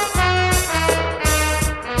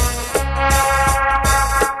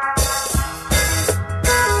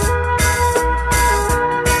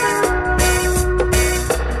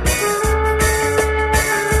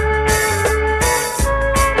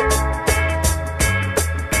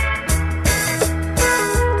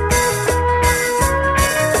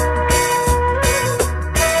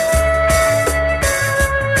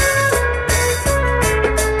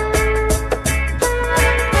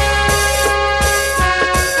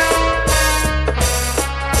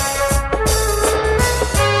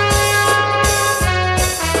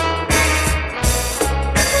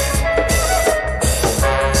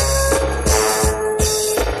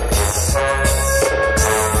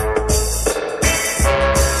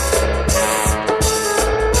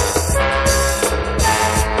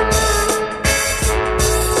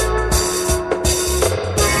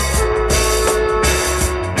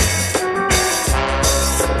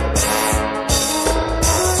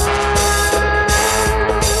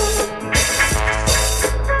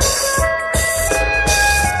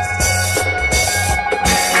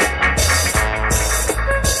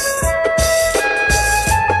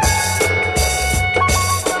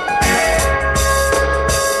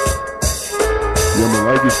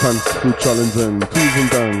 Für Challengen, vielen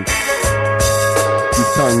Dank. Die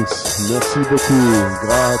Thanks, merci beaucoup,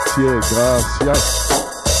 grazie, gracias.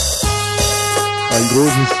 Ein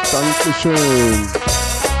großes Dankeschön.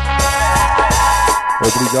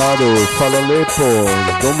 Obrigado, fala lepo,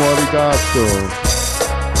 domo arigato.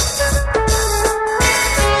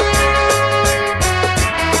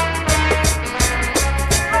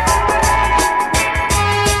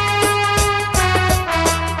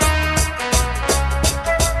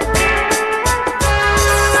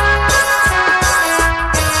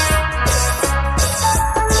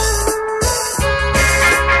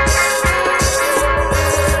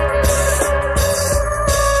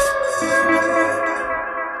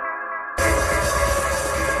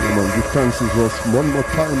 Thanks, it was one more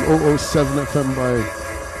time 007 FM by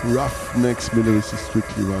Ruffneck. Smille, this is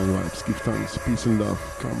strictly Rhine Vibes. Give thanks, peace and love,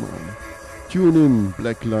 come on. Tune in,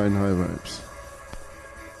 Black Line High Vibes.